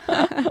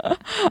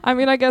 I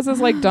mean, I guess it's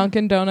like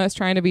Dunkin' Donuts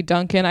trying to be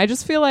Dunkin'. I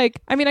just feel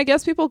like, I mean, I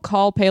guess people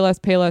call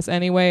Payless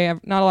anyway.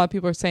 Not a lot of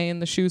people are saying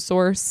the Shoe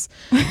Source,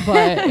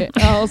 but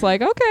I was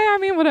like, okay, I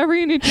mean, whatever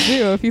you need to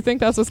do if you think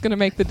that's what's going to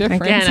make the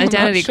difference. Again, I'm not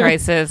identity sure.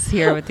 crisis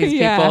here with these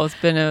Yeah. people.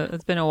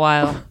 It's been a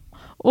while.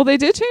 Well, they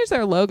did change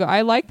their logo.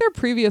 I like their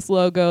previous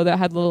logo that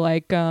had the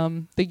like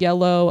the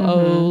yellow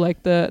O,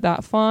 like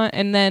that font,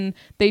 and then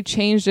they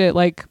changed it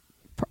like.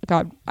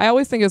 God, I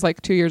always think it's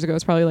like 2 years ago.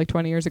 It's probably like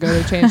 20 years ago.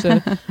 They changed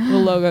the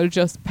logo to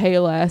just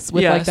Payless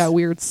with like Yes. that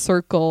weird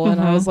circle.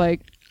 And I was like,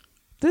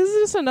 this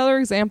is just another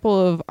example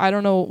of, I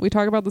don't know, we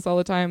talk about this all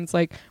the time. It's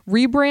like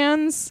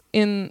rebrands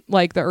in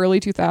like the early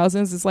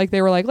 2000s. It's like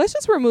they were like, let's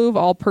just remove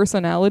all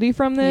personality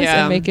from this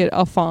Yeah. and make it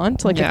a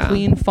font, like a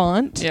clean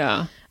font.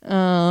 Yeah. I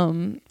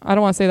don't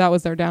want to say that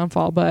was their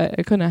downfall, but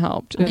it couldn't have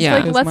helped. It's Yeah.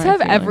 Like, is let's my have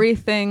feeling.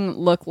 everything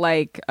look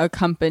like a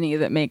company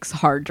that makes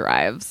hard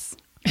drives.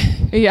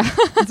 Yeah.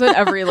 That's what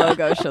every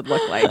logo should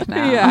look like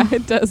now. Yeah,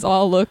 it does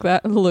all look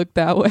that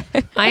way.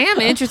 I am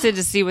interested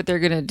to see what they're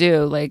gonna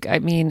do. Like, I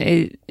mean,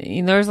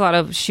 there's a lot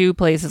of shoe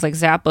places like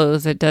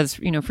Zappos that does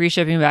free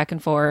shipping back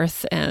and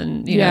forth,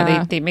 and you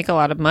know they make a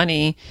lot of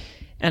money.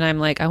 And I'm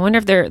like, I wonder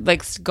if they're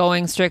like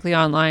going strictly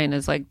online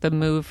is like the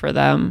move for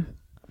them.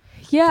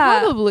 Yeah.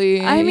 Probably.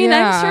 I mean,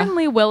 yeah. I'm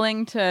certainly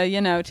willing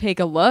to, take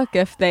a look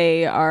if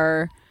they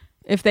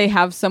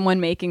have someone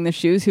making the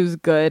shoes who's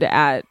good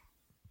at,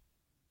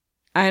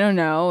 I don't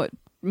know,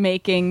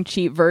 making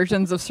cheap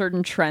versions of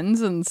certain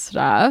trends and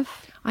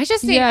stuff. I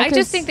just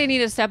think they need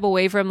to step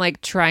away from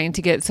like trying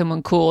to get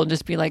someone cool and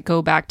just be like,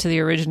 go back to the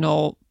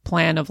original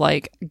plan of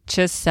like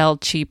just sell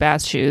cheap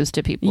ass shoes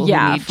to people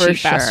who need for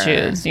cheap ass sure.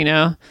 shoes, you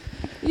know?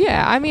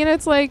 Yeah, I mean,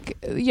 it's like,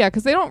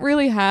 because they don't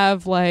really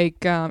have like,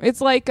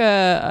 it's like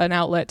an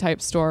outlet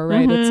type store,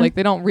 right? It's like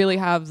they don't really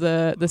have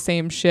the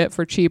same shit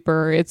for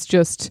cheaper. It's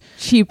just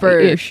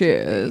Cheaper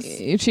shoes.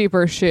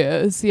 cheaper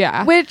shoes.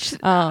 Yeah. Which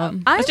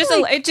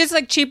It's just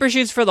like cheaper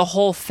shoes for the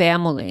whole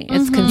family.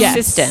 It's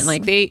consistent. Yes.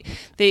 Like they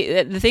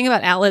the thing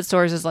about outlet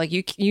stores is like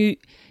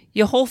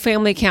your whole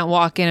family can't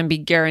walk in and be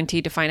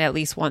guaranteed to find at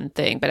least one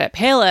thing. But at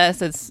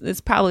Payless,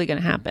 it's probably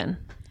going to happen.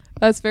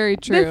 That's very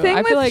true. The thing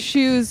I with feel like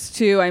shoes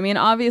too, I mean,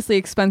 obviously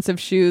expensive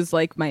shoes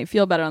like might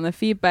feel better on the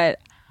feet, but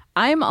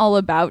I'm all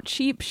about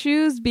cheap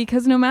shoes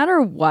because no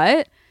matter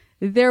what,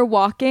 they're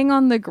walking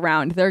on the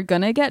ground. They're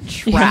gonna get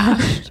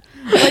trashed.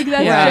 Like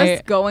that's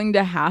just going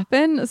to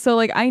happen. So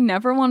like I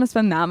never want to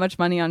spend that much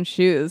money on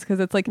shoes because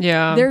it's like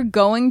they're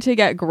going to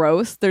get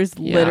gross. There's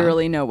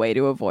literally no way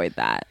to avoid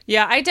that.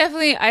 Yeah, I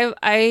definitely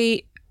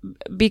I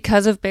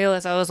because of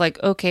Payless, I was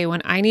like, okay,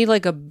 when I need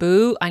like a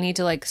boot, I need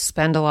to like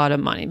spend a lot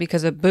of money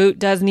because a boot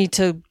does need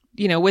to,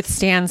 you know,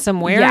 withstand some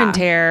wear and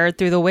tear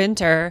through the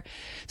winter.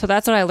 So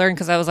that's what I learned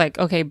because I was like,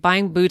 okay,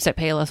 buying boots at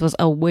Payless was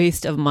a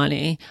waste of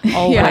money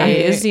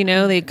always. You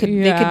know, they could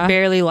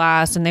barely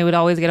last and they would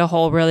always get a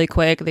hole really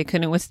quick. They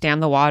couldn't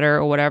withstand the water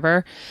or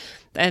whatever.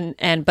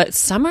 But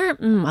summer,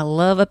 I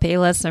love a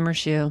Payless summer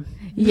shoe.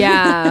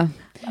 Yeah,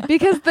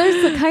 because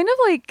there's a kind of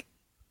like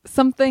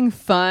something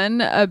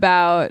fun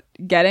about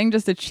getting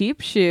just a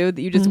cheap shoe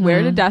that you just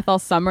wear to death all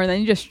summer and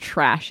then you just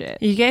trash it.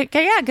 You get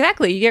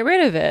exactly. You get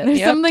rid of it.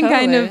 There's something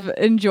kind of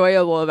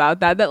enjoyable about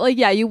that like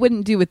you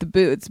wouldn't do with the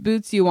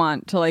boots you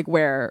want to like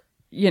wear,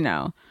 you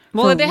know.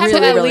 Well, they have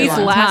to at least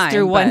last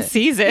through one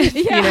season,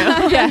 you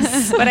know?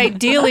 Yes. But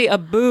ideally, a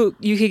boot,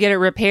 you could get it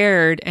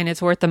repaired and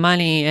it's worth the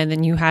money and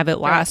then you have it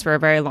last for a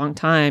very long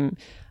time.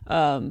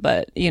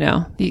 But you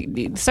know,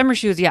 the summer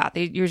shoes,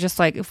 you're just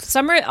like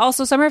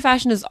summer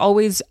fashion is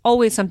always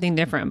something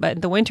different. But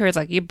in the winter, it's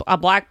like a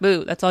black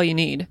boot. That's all you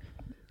need.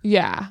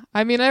 Yeah.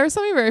 I mean, there was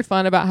something very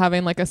fun about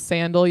having like a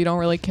sandal you don't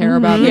really care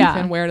about that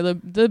you can wear to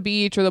the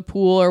beach or the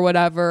pool or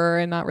whatever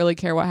and not really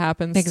care what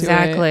happens to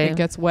it. It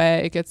gets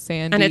wet, it gets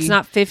sandy. And it's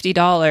not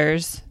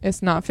 $50.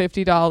 It's not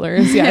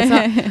 $50. Yeah, it's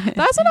not.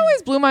 That's what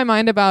always blew my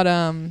mind about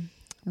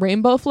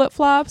Rainbow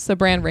flip-flops, the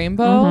brand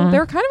Rainbow.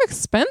 They're kind of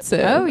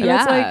expensive. Oh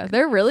yeah, like,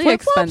 they're really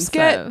expensive.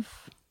 Get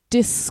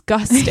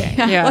disgusting.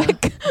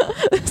 Like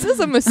this is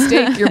a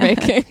mistake you're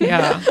making.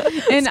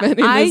 And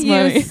I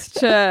used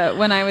to,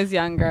 when I was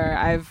younger,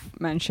 I've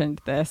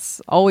mentioned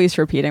this, always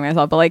repeating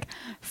myself, but like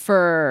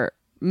for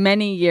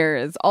many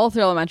years all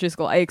through elementary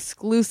school I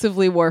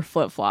exclusively wore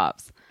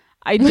flip-flops.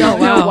 I don't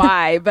know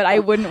why, but I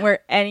wouldn't wear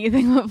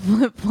anything but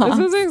flip-flops.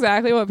 This is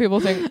exactly what people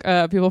think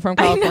people from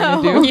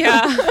California do.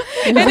 Yeah.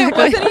 And it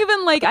wasn't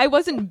even like I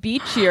wasn't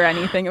beachy or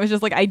anything. It was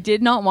just like I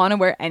did not want to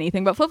wear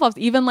anything but flip-flops.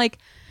 Even like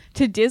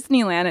to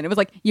Disneyland, and it was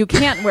like, you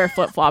can't wear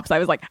flip-flops. I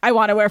was like, I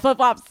want to wear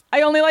flip-flops.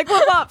 I only like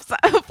flip-flops.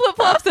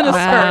 Flip-flops and a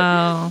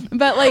skirt.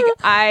 But like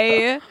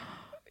I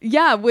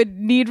would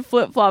need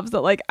flip-flops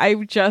that like I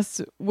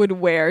just would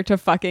wear to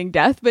fucking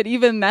death. But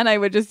even then I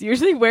would just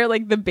usually wear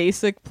like the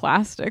basic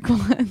plastic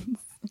ones.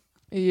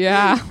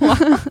 Yeah.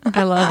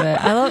 I love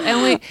it. I love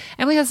Emily.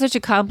 Emily has such a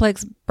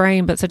complex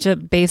brain, but such a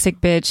basic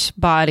bitch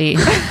body.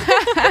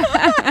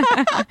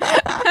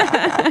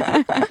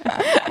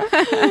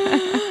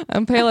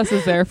 And Payless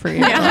is there for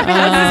you.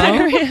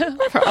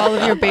 For all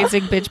of your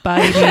basic bitch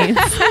body needs.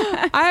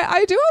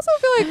 I do also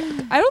feel like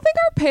I don't think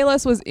our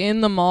Payless was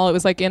in the mall. It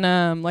was like in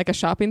a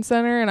shopping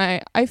center, and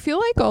I feel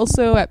like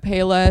also at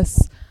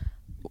Payless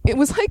it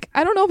was like,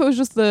 I don't know if it was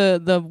just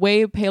the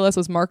way Payless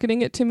was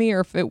marketing it to me or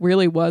if it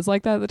really was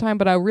like that at the time,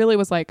 but I really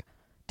was like,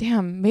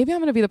 damn, maybe I'm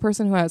going to be the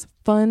person who has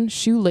fun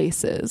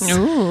shoelaces.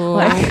 Ooh.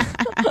 Like,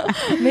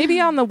 maybe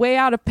on the way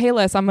out of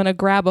Payless, I'm going to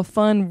grab a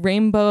fun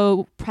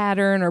rainbow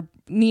pattern or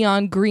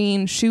neon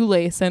green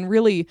shoelace and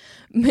really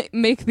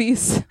make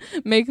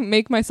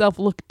myself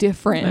look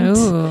different.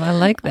 Ooh, I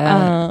like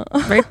that.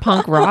 Very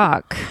punk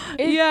rock.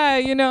 Yeah,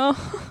 you know.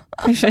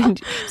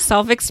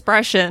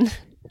 Self-expression.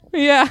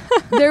 Yeah.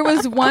 There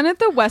was one at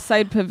the West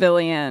Side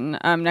Pavilion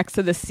next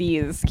to the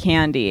C's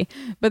Candy,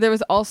 but there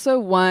was also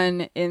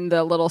one in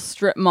the little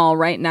strip mall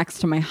right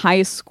next to my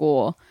high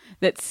school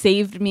that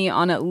saved me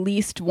on at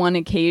least one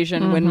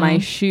occasion when my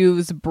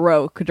shoes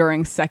broke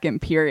during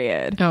second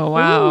period. Oh,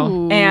 wow.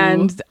 Ooh.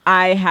 And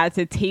I had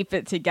to tape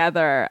it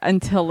together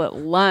until at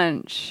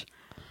lunch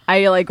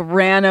I like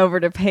ran over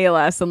to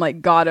Payless and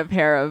like got a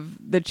pair of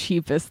the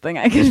cheapest thing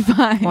I could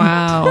find.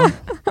 Wow. So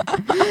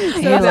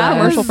that's a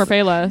commercial for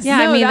Payless. Yeah,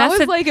 no, I mean, that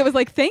was like, it was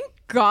like, thank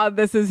God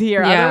this is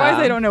here. Yeah.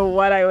 Otherwise, I don't know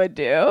what I would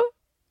do.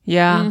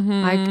 Yeah.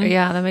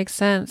 Yeah, that makes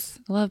sense.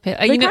 I love Payless.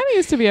 They kind of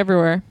used to be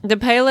everywhere. The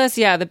Payless,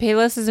 the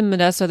Payless is in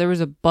Modesto. There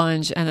was a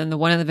bunch. And then the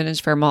one in the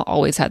Vintage Fair Mall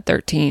always had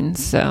 13.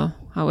 So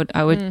I would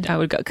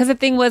go. Because the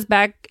thing was,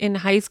 back in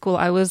high school,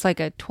 I was like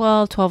a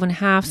 12 and a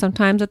half,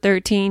 sometimes a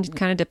 13. Just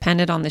kind of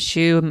depended on the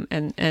shoe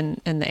and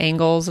the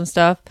angles and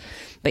stuff.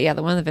 But yeah,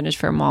 the one in the Vintage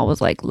Fair Mall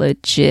was like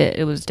legit.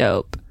 It was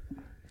dope.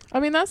 I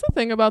mean, that's the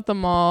thing about the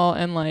mall,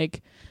 and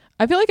like,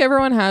 I feel like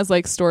everyone has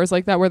like stores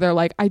like that where they're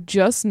like, I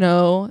just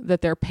know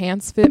that their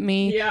pants fit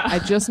me. Yeah. I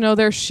just know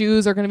their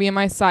shoes are going to be in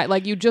my size.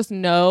 Like, you just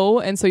know,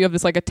 and so you have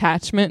this like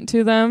attachment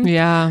to them.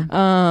 Yeah.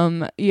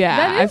 Yeah.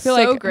 That is I feel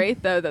so like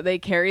great though that they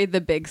carried the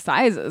big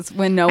sizes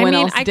when no one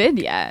else did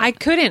yet. I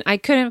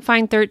couldn't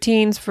find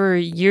 13s for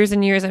years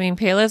and years. I mean,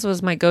 Payless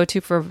was my go-to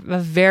for a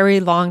very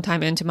long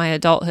time into my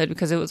adulthood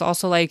because it was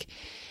also like,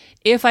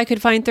 if I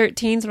could find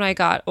 13s when I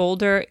got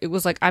older, it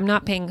was like, I'm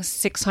not paying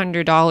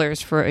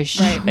 $600 for a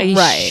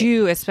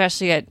shoe,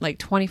 especially at like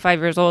 25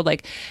 years old.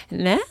 Like,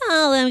 now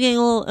I'm getting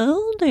a little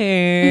older.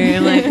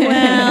 I'm like,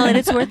 well, and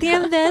it's worth the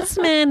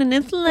investment, and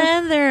it's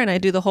leather. And I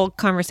do the whole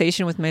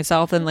conversation with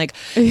myself. And like,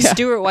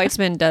 Stuart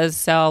Weitzman does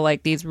sell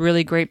like these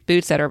really great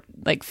boots that are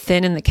like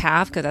thin in the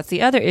calf, because that's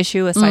the other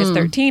issue. A size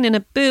 13 in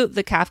a boot,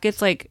 the calf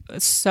gets like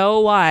so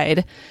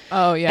wide.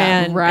 Oh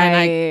yeah, and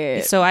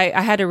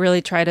I had to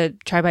really try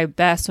my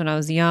best when I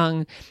was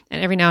young,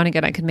 and every now and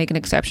again I could make an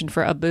exception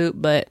for a boot.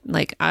 But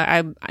like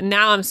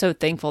I'm so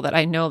thankful that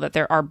I know that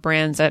there are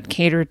brands that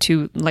cater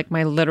to like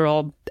my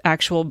literal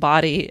actual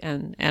body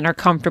and are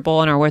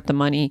comfortable and are worth the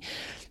money.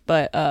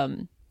 But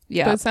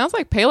yeah, but it sounds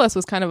like Payless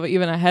was kind of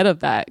even ahead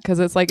of that, because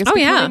it's like it's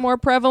becoming more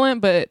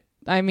prevalent. But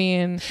I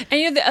mean, and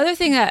you know, the other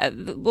thing that,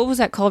 what was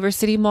that Culver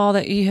City Mall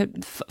that you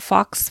had,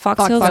 Fox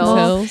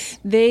Hills?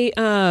 They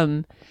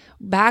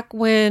back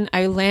when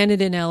I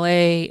landed in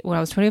LA when I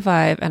was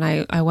 25 and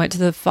I went to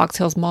the Fox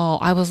Hills Mall,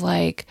 I was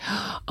like,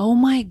 oh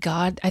my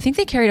God, I think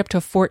they carried up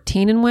to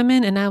 14 in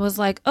women. And I was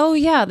like, oh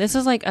yeah, this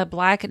is like a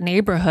black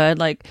neighborhood.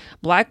 Like,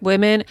 black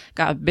women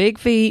got big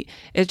feet.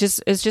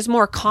 It's just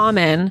more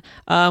common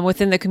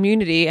within the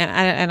community.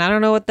 And I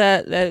don't know what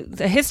the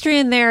history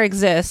in there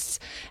exists.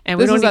 And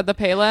this was at the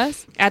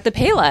Payless? At the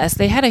Payless.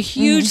 They had a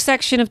huge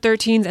section of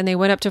 13s and they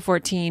went up to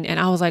 14. And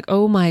I was like,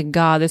 oh my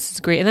God, this is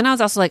great. And then I was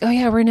also like, oh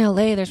yeah, we're in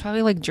LA. There's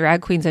probably like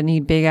drag queens that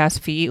need big ass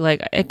feet.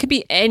 Like, it could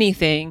be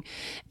anything.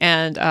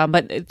 And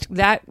but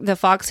the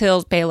Fox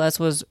Hills Payless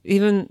was,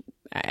 even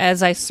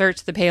as I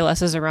searched the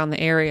Paylesses around the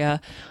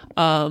area,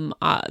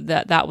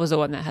 that was the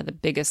one that had the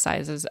biggest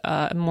sizes,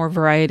 more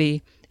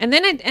variety. And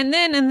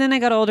then I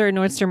got older in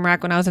Nordstrom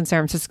Rack. When I was in San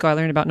Francisco, I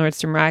learned about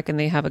Nordstrom Rack, and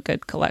they have a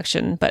good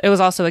collection. But it was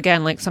also,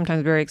 again, like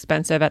sometimes very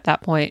expensive at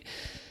that point.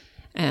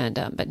 And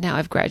but now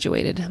I've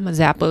graduated. I'm a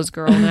Zappos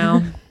girl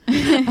now.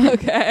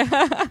 Okay.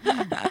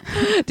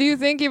 Do you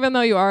think, even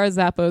though you are a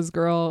Zappos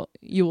girl,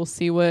 you will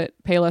see what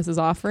Payless is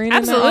offering?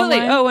 Absolutely.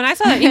 Oh, when I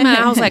saw that email,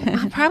 I was like,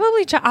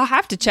 I'll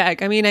have to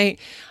check. I mean,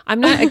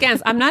 I'm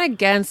not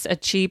against a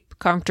cheap,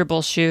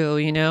 comfortable shoe,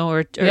 you know,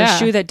 or a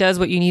shoe that does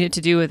what you need it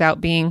to do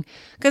without being,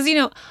 because, you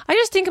know, I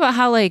just think about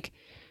how, like,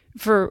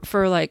 for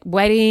like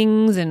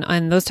weddings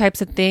and those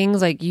types of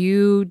things, like,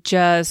 you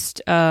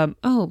just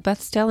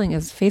Beth Stelling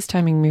is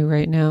FaceTiming me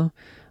right now.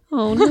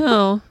 Oh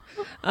no.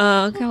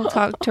 I'll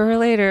talk to her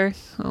later.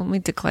 Oh, let me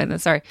decline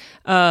that. Sorry.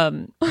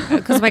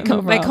 Because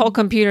my whole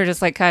computer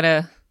just like kind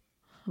of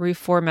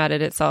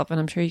reformatted itself, and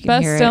I'm sure you can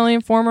hear it.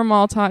 Best-selling former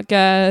mall talk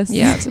guest.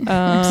 Yeah.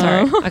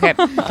 Sorry. Okay.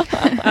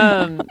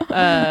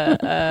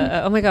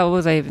 Oh my God, what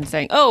was I even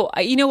saying? Oh,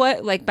 you know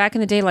what? Like, back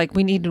in the day, like,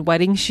 we needed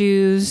wedding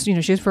shoes, you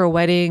know, shoes for a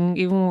wedding.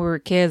 Even when we were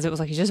kids, it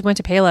was like you just went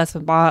to Payless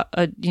and bought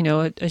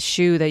a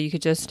shoe that you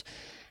could just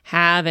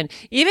have. And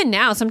even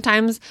now,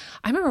 sometimes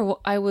I remember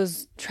I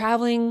was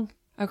traveling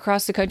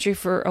across the country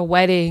for a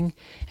wedding,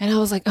 and I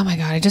was like, oh my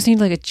God, I just need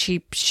like a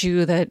cheap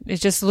shoe that it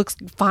just looks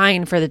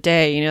fine for the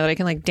day, you know, that I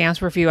can like dance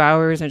for a few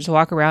hours and just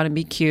walk around and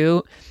be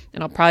cute,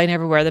 and I'll probably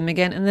never wear them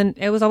again. And then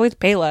it was always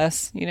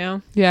Payless, you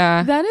know?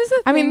 Yeah. That is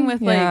a thing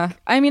with like,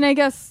 I mean, I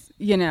guess,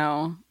 you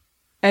know,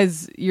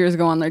 as years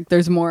go on, like,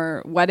 there's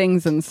more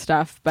weddings and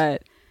stuff,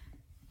 but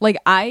like,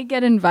 I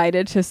get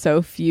invited to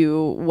so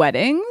few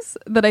weddings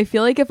that I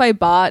feel like if I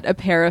bought a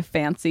pair of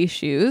fancy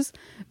shoes,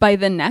 by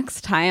the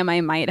next time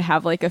I might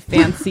have like a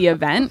fancy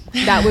event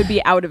that would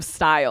be out of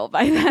style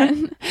by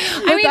then.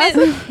 I mean,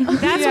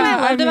 that's what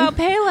I loved about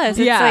Payless.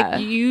 It's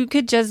like you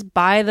could just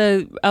buy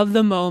of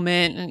the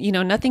moment, you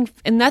know,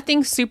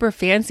 nothing super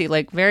fancy,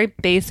 like very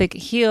basic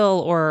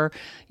heel or,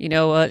 you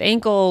know, an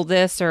ankle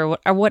this or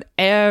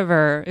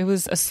whatever. It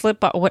was a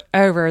slip on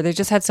whatever. They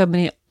just had so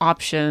many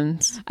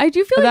options. I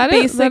do feel like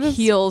basic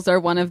heels are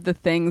one of the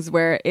things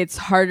where it's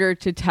harder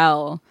to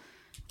tell.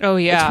 Oh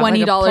yeah,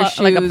 $20 shoes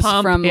like a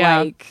pump, from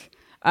like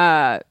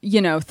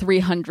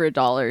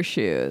 $300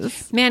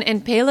 shoes. Man,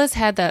 and Payless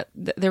had that.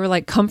 They were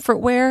like comfort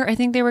wear, I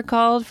think they were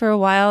called for a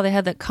while. They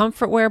had that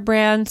comfort wear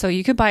brand, so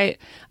you could buy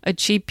a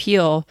cheap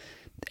heel,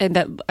 and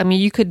that, I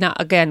mean, you could not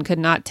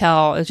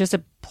tell. It's just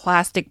a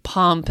plastic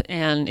pump,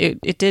 and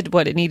it did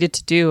what it needed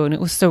to do, and it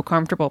was so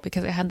comfortable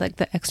because it had like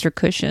the extra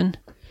cushion.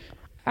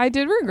 I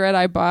did regret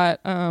I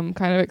bought kind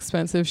of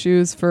expensive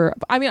shoes for.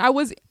 I mean, I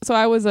was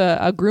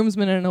a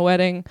groomsman in a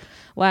wedding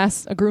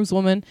a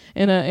groomswoman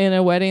in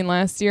a wedding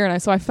last year, and I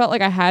felt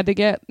like I had to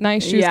get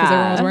nice shoes because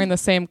everyone was wearing the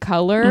same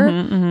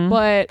color.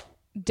 But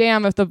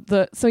damn, if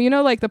the so you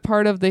know, like the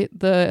part of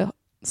the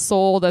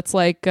sole that's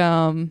like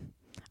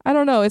I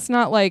don't know, it's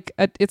not like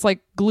it's like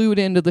glued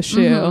into the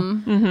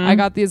shoe. I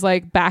got these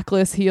like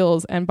backless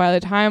heels, and by the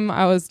time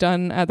I was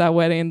done at that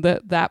wedding,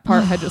 that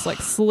part had just like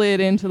slid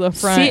into the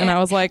front. And I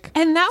was like,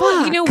 and that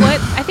was, you know what,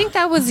 I think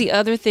that was the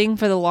other thing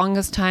for the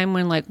longest time,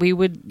 when like we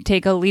would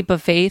take a leap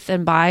of faith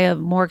and buy a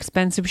more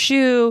expensive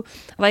shoe,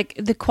 like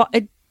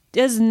it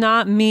does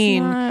not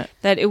mean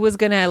that it was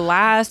gonna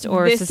last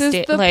or sustain. This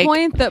is the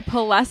point that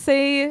Payless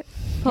made.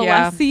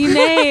 But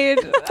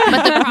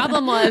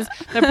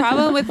the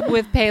problem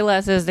with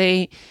Payless is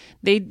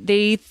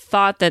they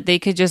thought that they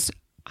could just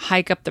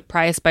hike up the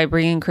price by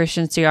bringing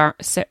Christian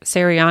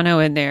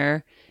Siriano in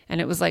there. And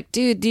it was like,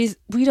 dude,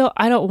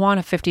 I don't want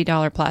a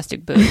 $50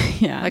 plastic boot.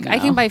 Yeah, like no. I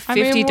can buy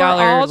 $50 we're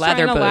all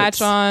leather trying to boots.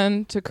 latch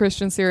on to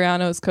Christian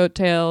Siriano's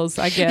coattails.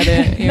 I get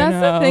it.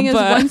 That's the thing is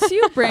once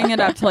you bring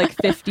it up to like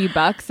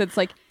 $50, it's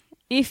like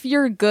if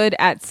you're good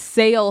at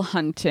sale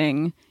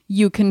hunting,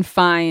 you can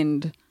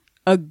find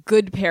a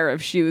good pair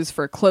of shoes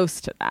for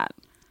close to that.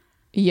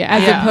 Yeah.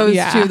 As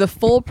opposed to the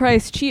full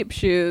price cheap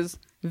shoes,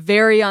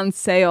 very on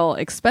sale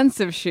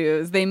expensive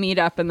shoes, they meet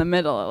up in the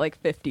middle at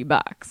like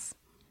 $50.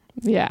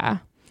 Yeah.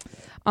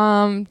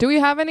 Do we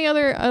have any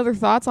other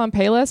thoughts on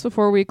Payless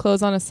before we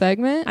close on a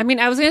segment? I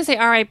mean, I was going to say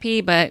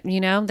RIP, but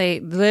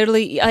they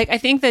literally, like, I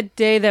think the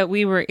day that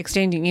we were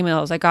exchanging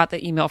emails, I got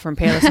the email from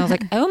Payless and I was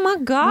like, oh my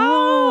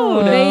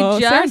God. They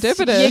just,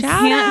 serendipitous. you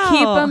can't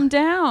keep them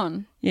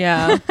down.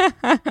 Yeah.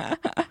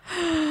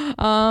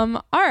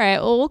 All right.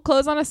 Well, we'll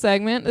close on a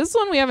segment. This is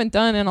one we haven't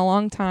done in a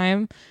long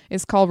time.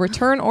 It's called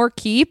Return or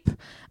Keep.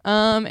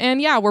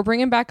 And yeah, we're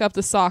bringing back up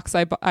the socks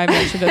I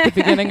mentioned at the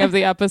beginning of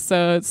the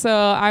episode. So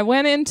I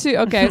went into,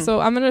 so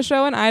I'm going to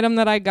show an item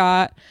that I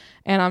got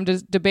and I'm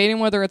just debating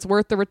whether it's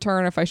worth the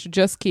return or if I should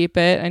just keep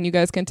it. And you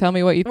guys can tell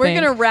me what you think. We're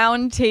going to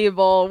round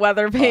table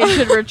whether Paige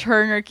should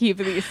return or keep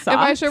these socks. If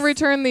I should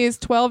return these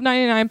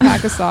 $12.99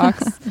 pack of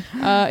socks,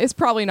 it's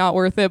probably not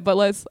worth it. But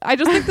I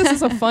just think this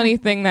is a funny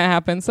thing that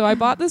happened. So I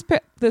bought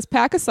this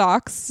pack of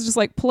socks, just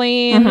like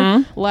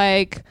plain,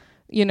 like,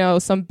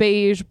 some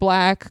beige,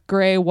 black,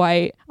 gray,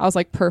 white. I was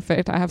like,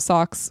 perfect. I have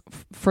socks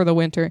for the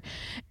winter.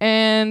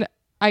 And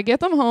I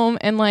get them home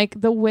and like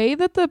the way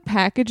that the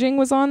packaging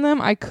was on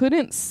them, I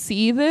couldn't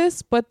see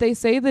this, but they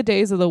say the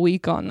days of the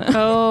week on them.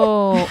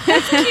 Oh,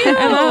 it's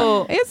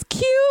cute. It's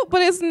cute,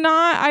 but it's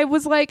not. I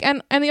was like,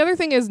 and the other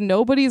thing is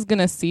nobody's going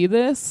to see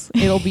this.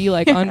 It'll be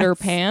like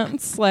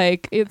underpants.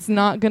 Like it's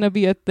not going to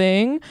be a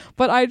thing.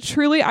 But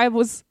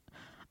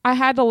I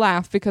had to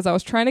laugh because I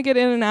was trying to get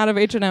in and out of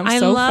H&M so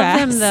fast. I love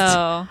them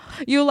though.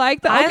 You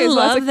like that? Okay, I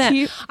love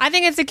them. I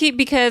think it's a keep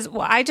because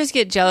I just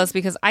get jealous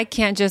because I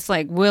can't just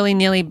like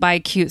willy-nilly buy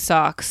cute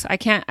socks. I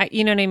can't,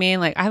 you know what I mean?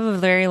 Like I have a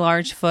very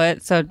large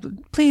foot. So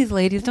please,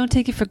 ladies, don't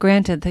take it for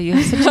granted that you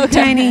have such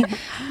tiny,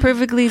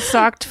 perfectly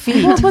socked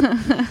feet. Well, but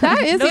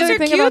that is the Those other are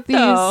thing cute, about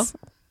though. these.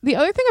 The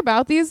other thing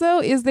about these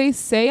though is they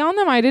say on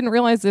them, I didn't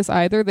realize this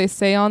either. They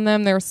say on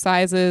them their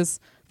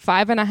sizes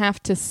 5.5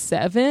 to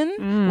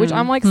 7, which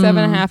I'm like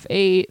 7.5,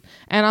 8,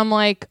 and I'm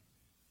like,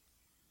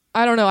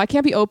 I don't know. I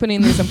can't be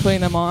opening these and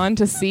putting them on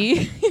to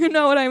see. You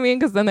know what I mean?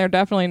 Because then they're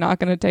definitely not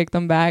going to take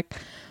them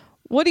back.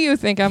 What do you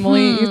think,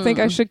 Emily? You think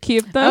I should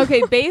keep them?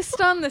 Okay,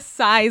 based on the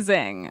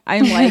sizing,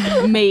 I'm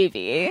like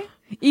maybe,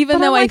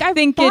 even though I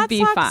think it'd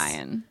be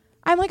fine.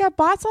 I'm like, I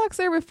bought socks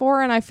there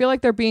before, and I feel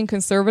like they're being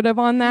conservative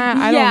on that.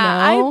 I don't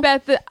know. I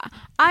bet that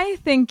I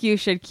think you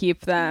should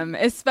keep them,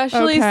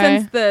 especially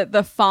since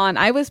the font.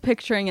 I was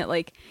picturing it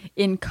like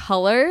in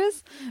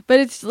colors, but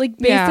it's like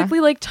basically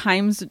like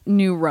Times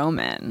New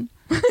Roman.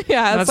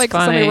 Yeah, it's like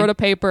funny. Somebody wrote a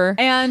paper.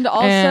 And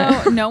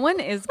also, no one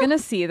is gonna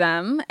see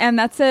them. And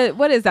that's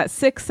what is that?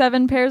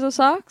 6-7 pairs of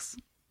socks?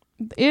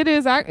 It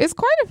is. It's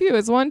quite a few.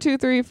 It's 1, 2,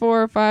 3,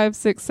 4, 5,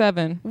 6,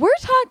 7. We're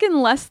talking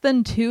less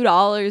than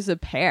 $2 a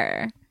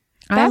pair.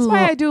 That's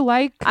why I do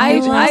like. I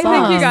think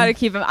you got to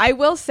keep them. I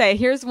will say,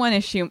 here's one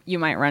issue you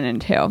might run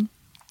into.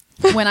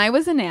 When I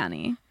was a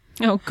nanny,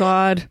 oh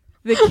God,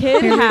 the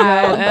kid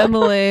had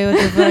Emily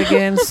with the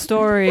fucking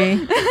story.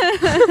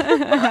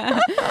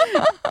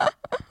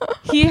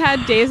 He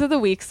had days of the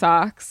week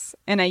socks,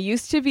 and I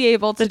used to be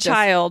able to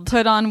just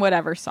put on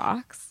whatever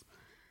socks.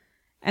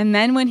 And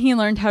then when he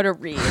learned how to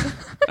read,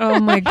 oh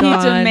my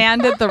God, he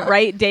demanded the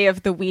right day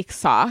of the week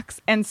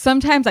socks, and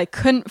sometimes I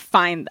couldn't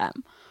find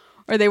them.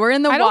 Or they were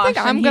in the wash. I don't think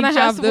I'm going to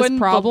have this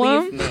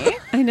problem.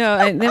 I know.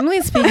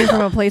 Emily's speaking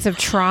from a place of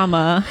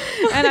trauma.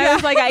 And I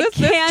was like, I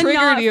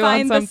cannot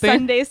find the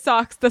Sunday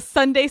socks. The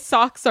Sunday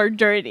socks are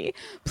dirty.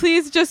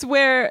 Please just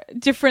wear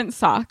different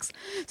socks.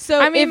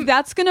 So if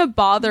that's going to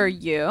bother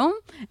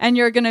you and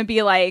you're going to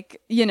be like,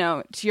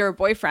 to your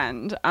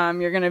boyfriend,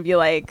 you're going to be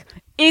like,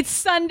 it's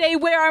Sunday.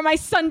 Where are my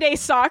Sunday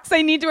socks?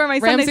 I need to wear my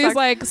Sunday socks. Ramsey's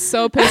like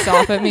so pissed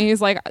off at me.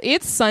 He's like,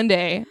 it's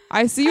Sunday.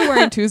 I see you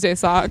wearing Tuesday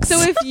socks. So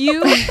if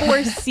you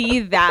foresee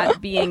that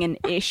being an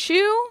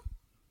issue,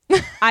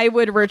 I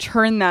would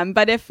return them.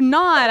 But if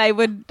not, I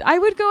would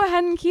go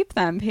ahead and keep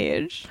them,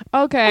 Paige.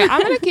 Okay,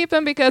 I'm going to keep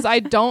them because I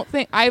don't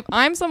think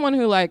I'm someone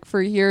who like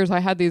for years I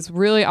had these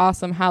really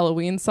awesome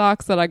Halloween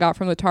socks that I got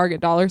from the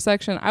Target dollar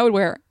section. I would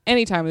wear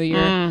any time of the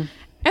year.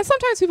 And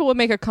sometimes people would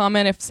make a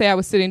comment if, say, I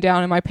was sitting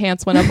down and my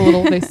pants went up a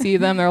little, they see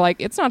them, they're like,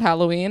 it's not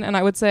Halloween. And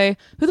I would say,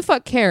 who the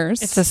fuck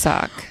cares? It's a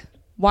sock.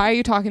 Why are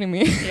you talking to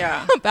me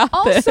about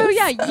also, this?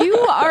 yeah, you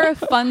are a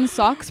fun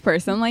socks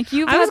person. Like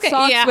you've had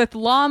socks with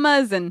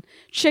llamas and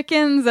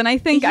chickens, and I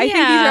think these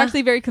are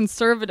actually very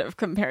conservative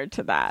compared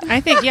to that.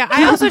 I think,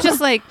 I also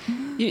just like,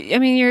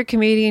 you're a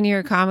comedian,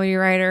 you're a comedy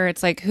writer.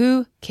 It's like,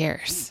 who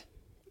cares?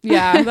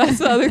 Yeah, that's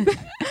the other thing.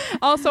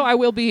 Also, I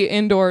will be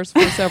indoors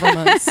for several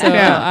months, so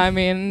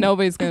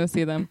nobody's going to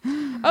see them.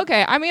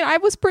 Okay, I mean, I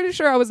was pretty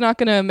sure I was not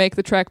going to make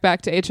the trek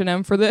back to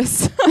H&M for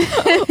this,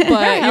 but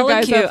you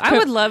guys cute. have I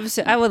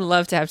would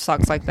love to have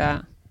socks like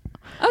that.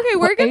 Okay,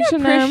 we're gonna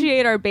H&M.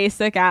 appreciate our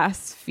basic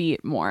ass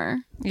feet more.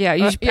 Yeah,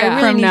 you should, yeah. I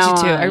really From need now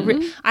you to.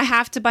 on. I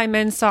have to buy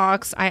men's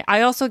socks.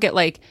 I also get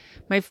like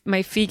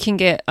my feet can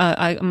get.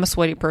 I'm a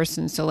sweaty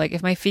person, so like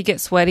if my feet get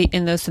sweaty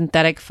in those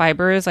synthetic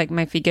fibers, like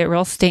my feet get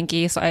real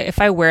stinky. So if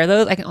I wear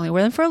those, I can only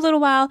wear them for a little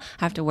while.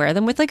 I have to wear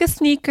them with like a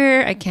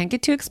sneaker. I can't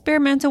get too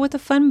experimental with a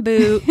fun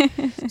boot.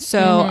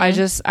 So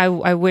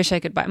I wish I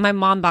could buy. My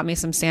mom bought me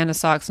some Santa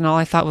socks, and all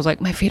I thought was like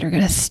my feet are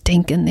gonna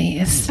stink in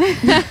these.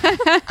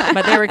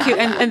 But they were cute,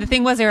 and the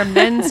thing was they were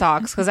men's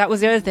socks because that was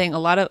the other thing. A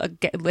lot of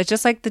it's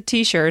just like the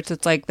t-shirts.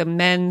 It's like the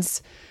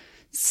men's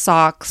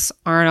socks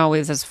aren't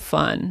always as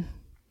fun.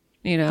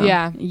 You know?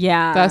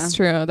 Yeah, That's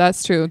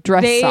true.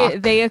 Dress sock.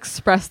 They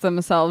express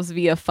themselves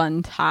via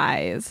fun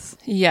ties.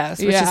 Yes,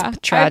 which is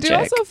tragic. I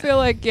do also feel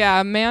like,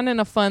 a man in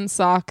a fun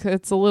sock,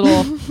 it's a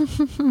little,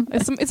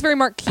 it's very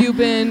Mark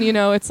Cuban, you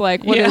know, it's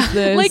like, what is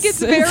this? Like, it's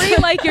very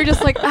like, you're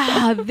just like,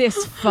 this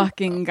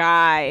fucking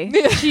guy.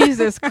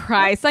 Jesus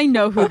Christ, I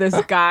know who this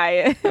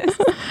guy is.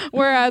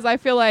 Whereas I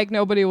feel like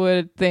nobody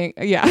would think,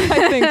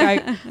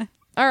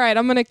 all right,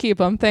 I'm going to keep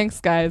them. Thanks,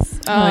 guys.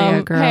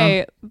 Yeah, girl.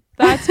 Hey,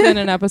 that's been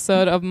an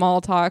episode of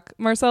Mall Talk.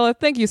 Marcella,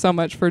 thank you so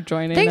much for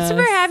joining Thanks us.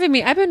 for having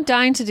me. I've been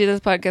dying to do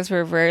this podcast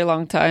for a very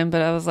long time,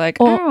 but I was like,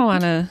 I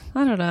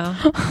don't know.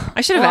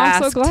 I should have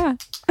asked. I'm so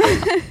glad.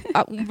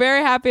 I'm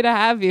very happy to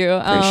have you.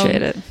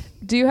 Appreciate it.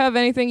 Do you have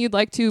anything you'd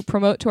like to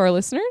promote to our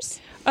listeners?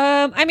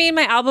 I mean,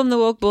 my album, The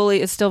Woke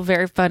Bully, is still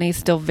very funny,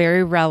 still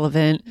very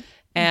relevant.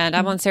 And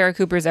I'm on Sarah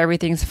Cooper's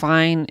Everything's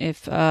Fine.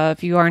 If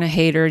you aren't a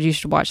hater, you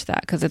should watch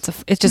that because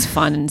it's just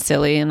fun and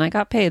silly. And I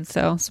got paid,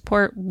 so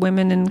support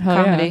women in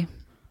comedy.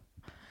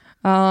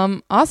 Yeah.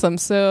 Awesome.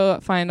 So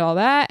find all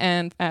that,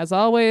 and as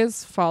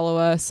always, follow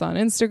us on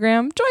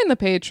Instagram. Join the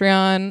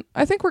Patreon.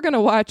 I think we're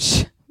gonna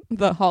watch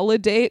The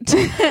Holiday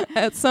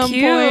at some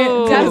point.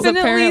 'Cause Definitely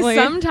apparently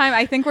sometime.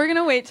 I think we're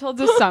gonna wait till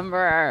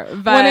December,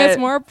 but when it's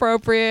more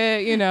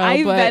appropriate, you know.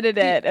 I but vetted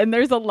it, and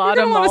there's a lot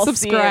you're of gonna wanna mall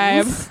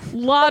subscribe. scenes.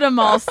 Lot of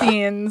mall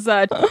scenes.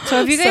 So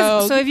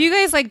if you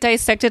guys like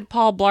dissected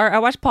Paul Blart, I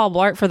watched Paul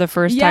Blart for the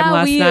first time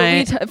last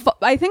night.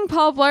 I think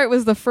Paul Blart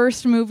was the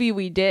first movie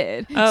we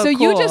did. Oh, so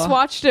you cool. just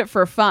watched it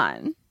for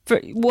fun.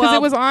 Because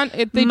it was on.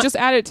 They just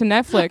added it to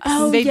Netflix.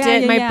 Oh, They yeah,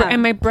 did. yeah.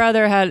 And my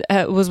brother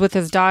was with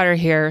his daughter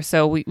here,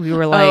 so we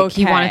were like,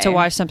 he wanted to Okay.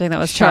 watch something that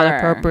was Sure. child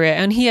appropriate,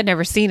 and he had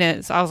never seen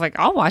it. So I was like,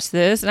 I'll watch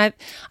this. And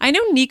I know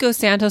Nico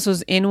Santos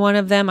was in one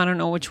of them. I don't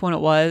know which one it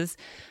was,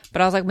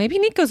 but I was like, maybe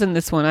Nico's in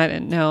this one. I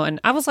didn't know, and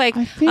I was like,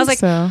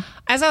 so.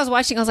 as I was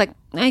watching, I was like,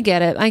 I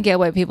get it. I get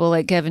why people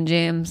like Kevin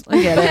James.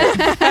 I get it.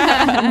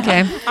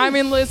 Okay. I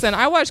mean, listen,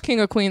 I watched King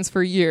of Queens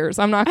for years.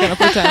 I'm not going to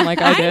pretend like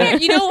I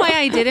did. You know why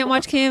I didn't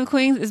watch King of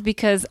Queens is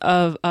because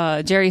of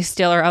Jerry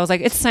Stiller. I was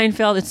like, it's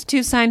Seinfeld. It's too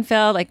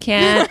Seinfeld. I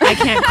can't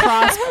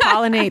cross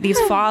pollinate these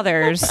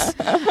fathers.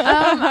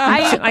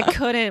 I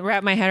couldn't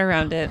wrap my head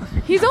around it.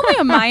 He's only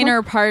a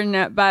minor part in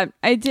it, but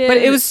I did. But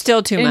it was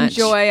still too much.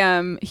 Enjoy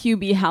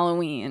Hubie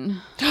Halloween.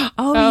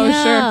 Oh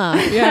yeah.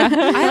 sure. Yeah.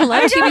 I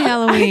love TV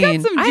Halloween. I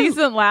got some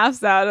decent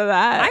laughs out of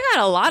that. I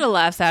got a lot of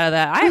laughs out of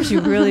that. I actually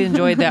really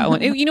enjoyed that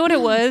one. You know what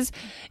it was?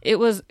 It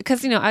was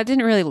because, I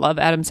didn't really love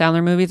Adam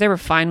Sandler movies. They were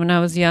fine when I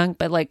was young,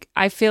 but like,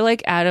 I feel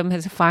like Adam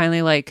has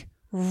finally like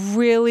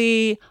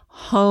really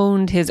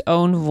honed his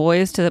own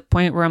voice to the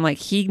point where I'm like,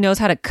 he knows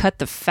how to cut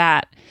the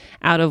fat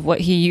out of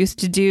what he used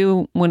to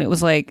do when it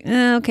was like,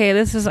 okay,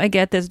 I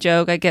get this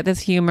joke. I get this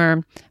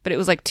humor, but it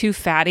was like too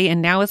fatty.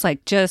 And now it's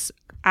like just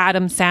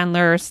Adam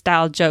Sandler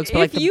style jokes, but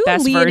like the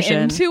best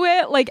version. If you lean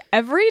into it, like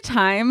every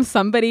time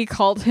somebody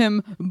called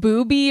him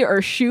Booby or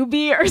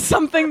Shooby or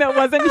something that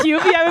wasn't Hubie,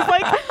 I was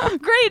like,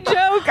 great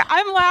joke.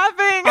 I'm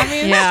laughing. I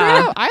mean,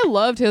 straight up, I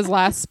loved his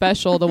last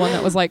special, the one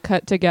that was like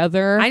cut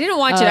together. I didn't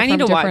watch it. I need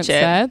to watch it.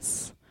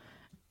 Sets.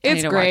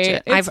 It's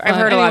great. I've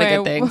heard a lot of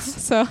good things.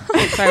 So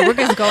sorry, we're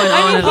just going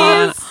on and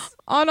on.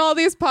 On all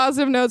these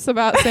positive notes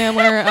about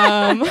Sandler,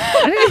 I need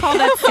to call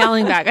that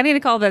selling back.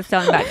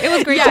 It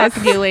was great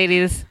talking to you,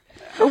 ladies.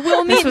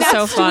 We'll meet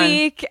next fun.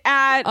 week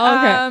at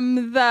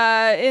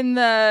in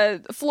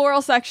the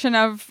floral section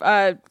of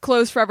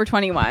Clothes Forever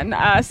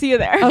 21. See you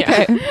there.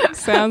 Okay,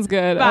 sounds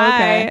good. Bye.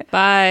 Okay.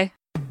 Bye.